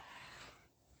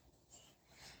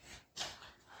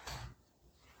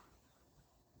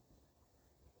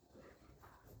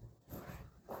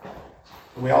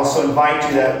 We also invite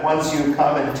you that once you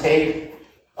come and take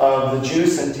of the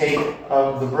juice and take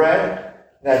of the bread,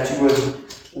 that you would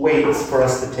wait for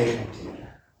us to take them to you.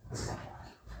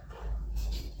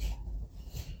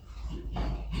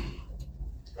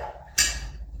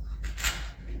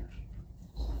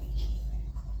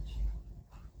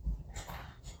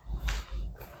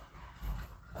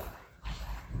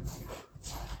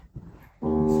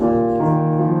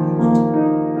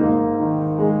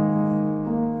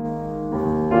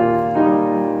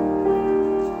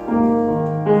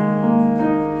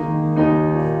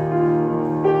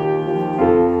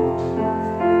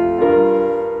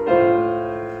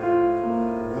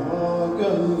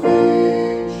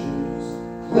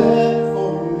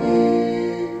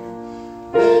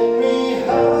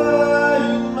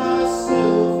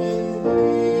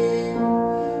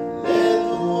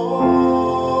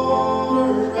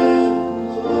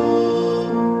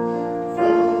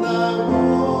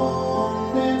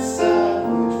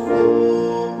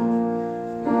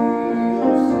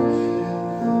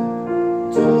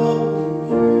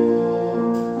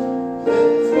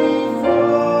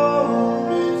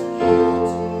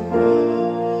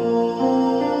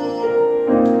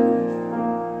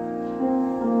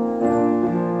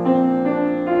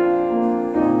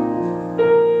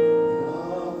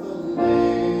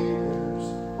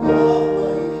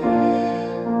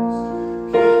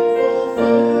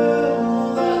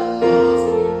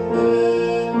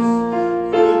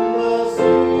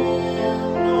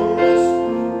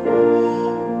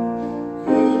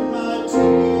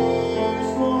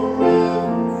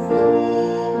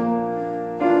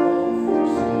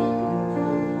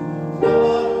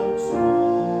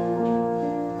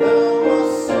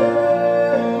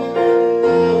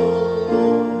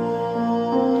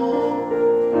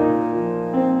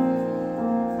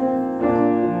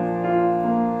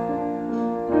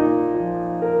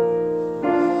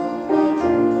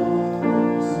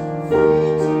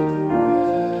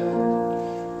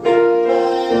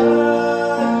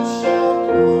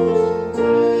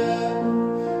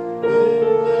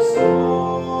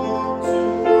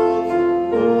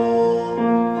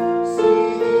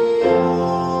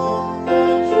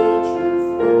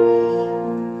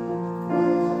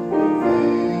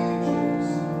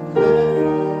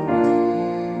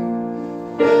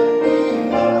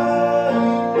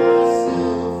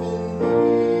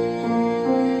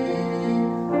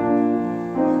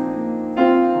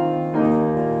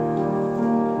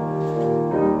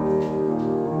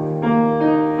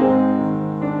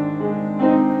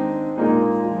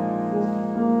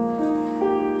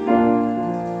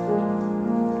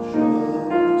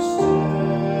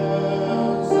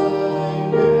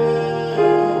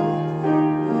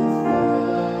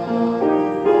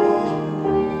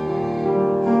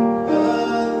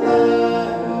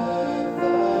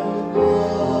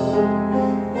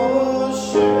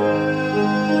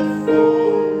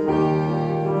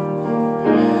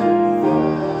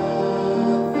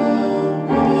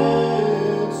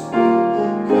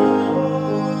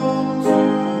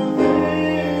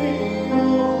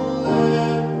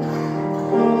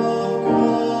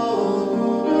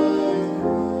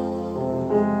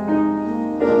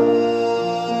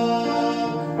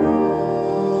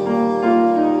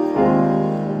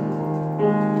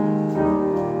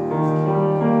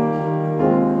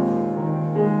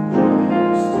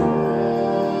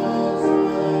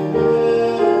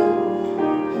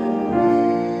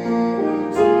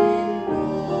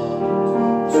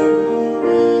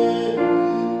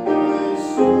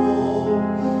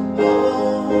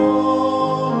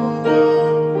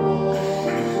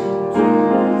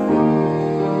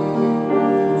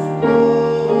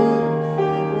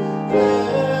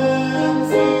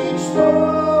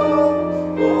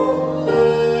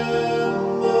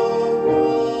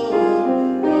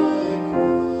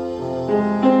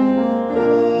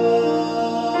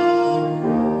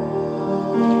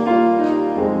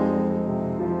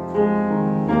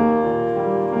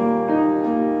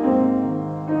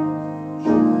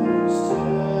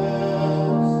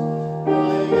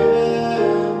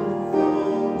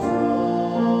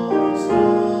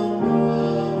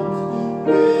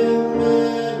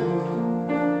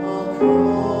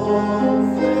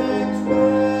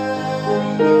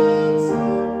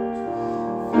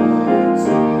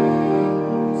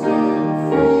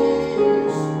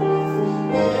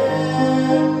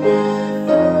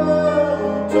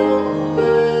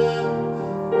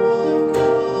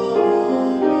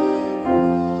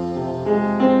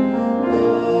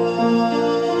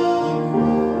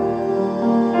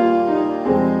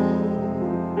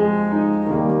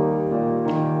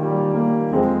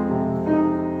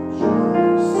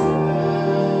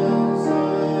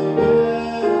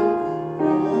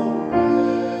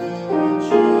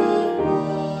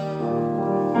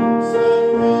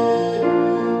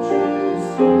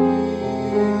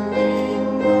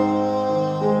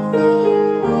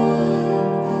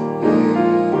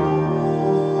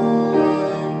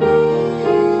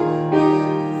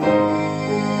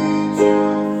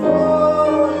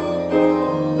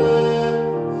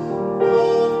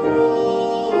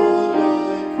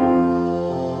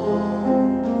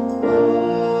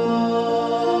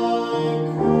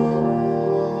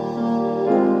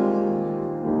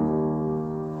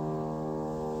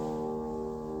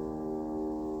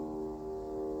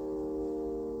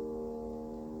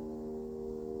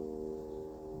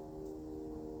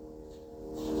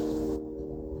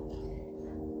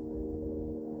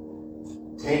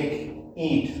 Take,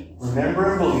 eat,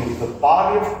 remember and believe the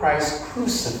body of Christ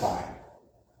crucified,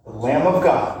 the Lamb of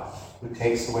God who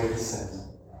takes away the sins.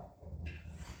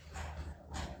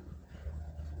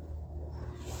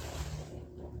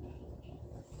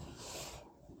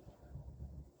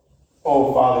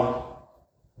 Oh, Father,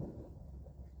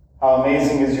 how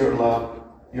amazing is your love,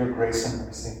 your grace and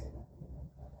mercy.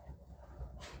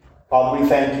 Father, we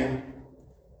thank you.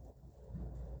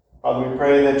 Father, we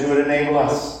pray that you would enable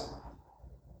us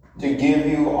to give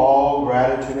you all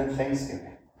gratitude and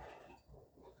thanksgiving.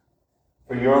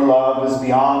 For your love is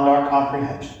beyond our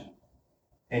comprehension,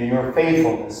 and your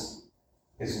faithfulness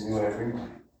is new every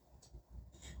morning.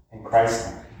 In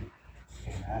Christ's name,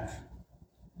 amen.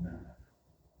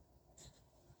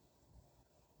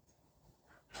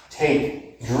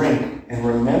 Take, drink, and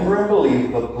remember and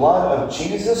believe the blood of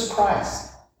Jesus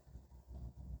Christ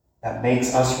that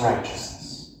makes us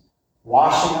righteousness,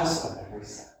 washing us of every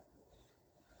sin.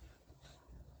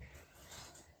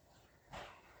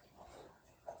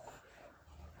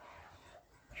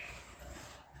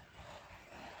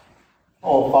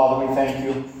 Oh, Father, we thank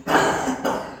you.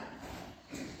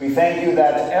 We thank you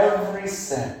that every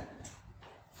sin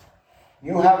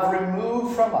you have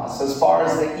removed from us as far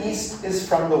as the east is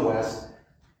from the west,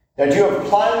 that you have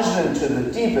plunged into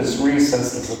the deepest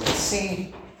recesses of the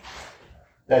sea,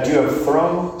 that you have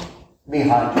thrown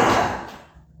behind your back.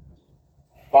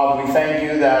 Father, we thank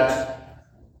you that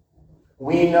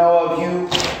we know of you,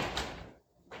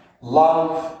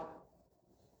 love,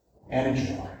 and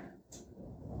joy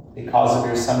because of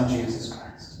your Son, Jesus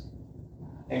Christ.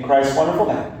 In Christ's wonderful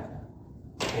name,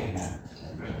 amen.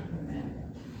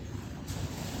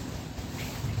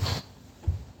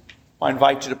 I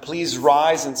invite you to please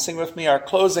rise and sing with me our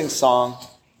closing song,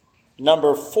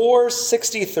 number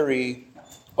 463,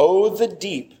 Oh, the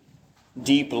Deep,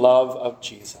 Deep Love of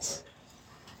Jesus.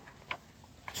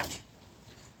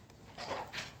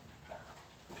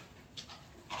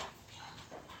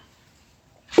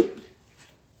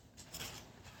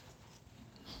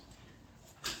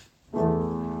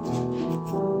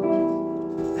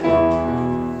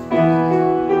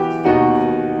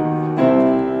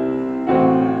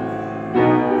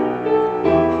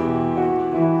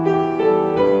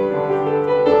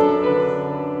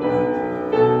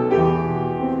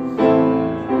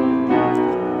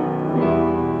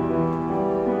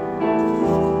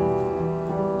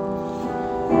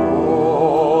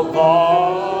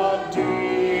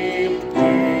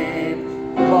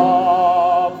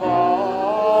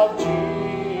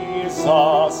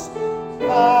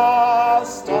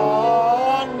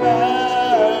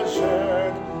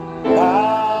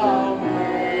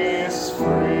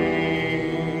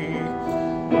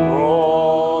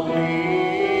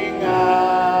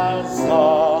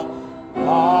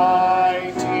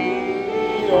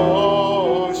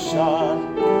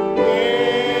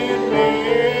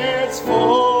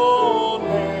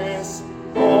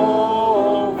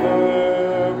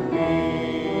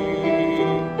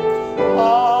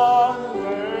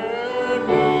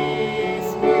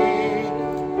 Underneath me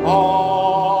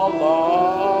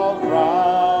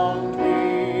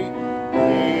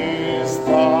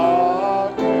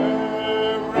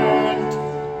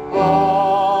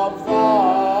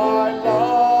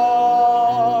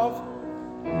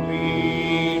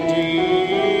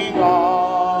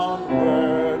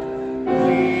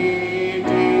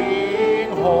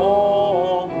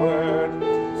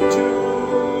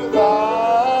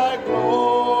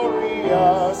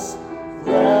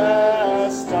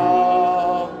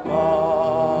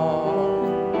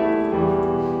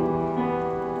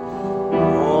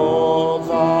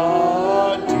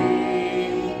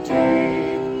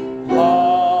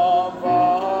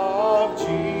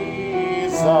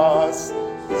Jesus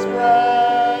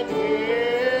spread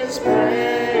his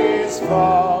praise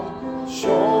from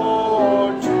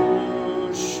shore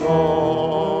to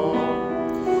shore.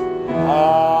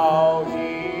 How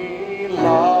he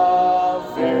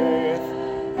loveth,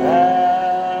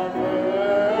 ever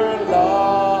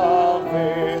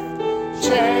loveth,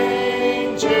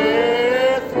 changeth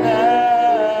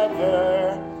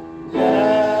never,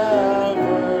 nevermore.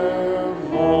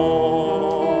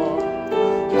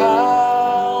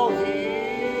 How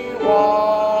he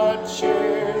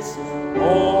watches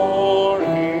o'er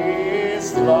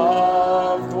his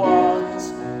loved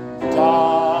ones,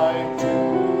 died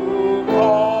to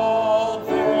call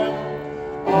them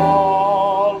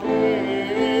all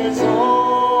his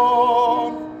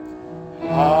own.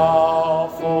 How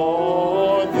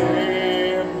for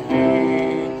them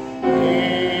he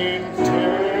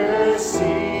intercedeth,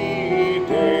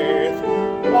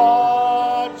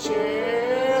 watcheth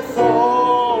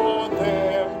o'er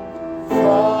them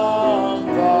from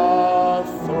the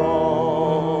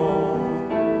throne.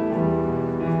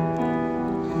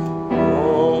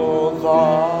 Oh,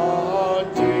 the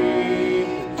deep,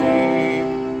 deep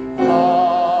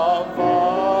love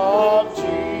of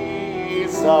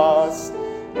Jesus,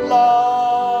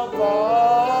 love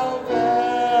of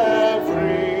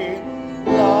every,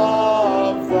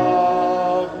 love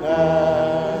the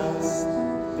best.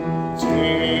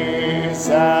 'Tis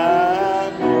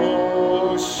an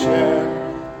ocean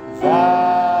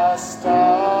vast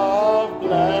of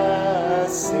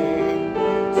blessing,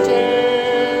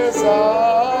 'tis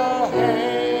a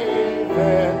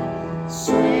haven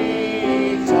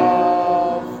sweet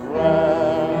of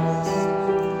rest.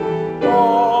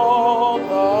 Oh,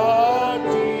 the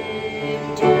deep,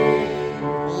 deep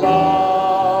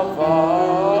love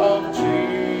of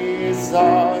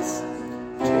Jesus,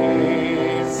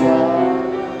 'tis a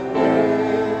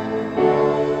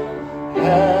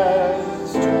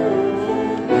has to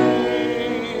me,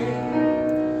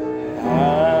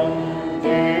 and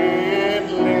it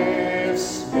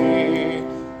lifts me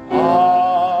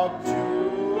up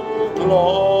to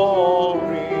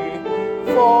glory,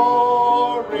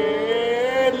 for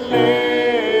it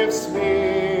lifts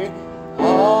me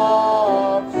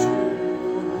up to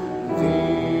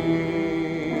thee.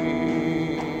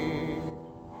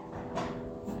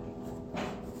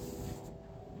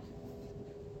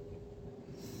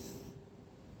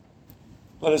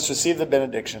 Let us receive the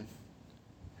benediction.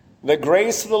 The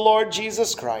grace of the Lord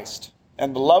Jesus Christ,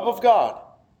 and the love of God,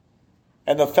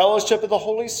 and the fellowship of the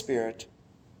Holy Spirit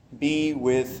be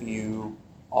with you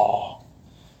all.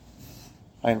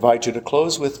 I invite you to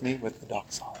close with me with the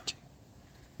doxology.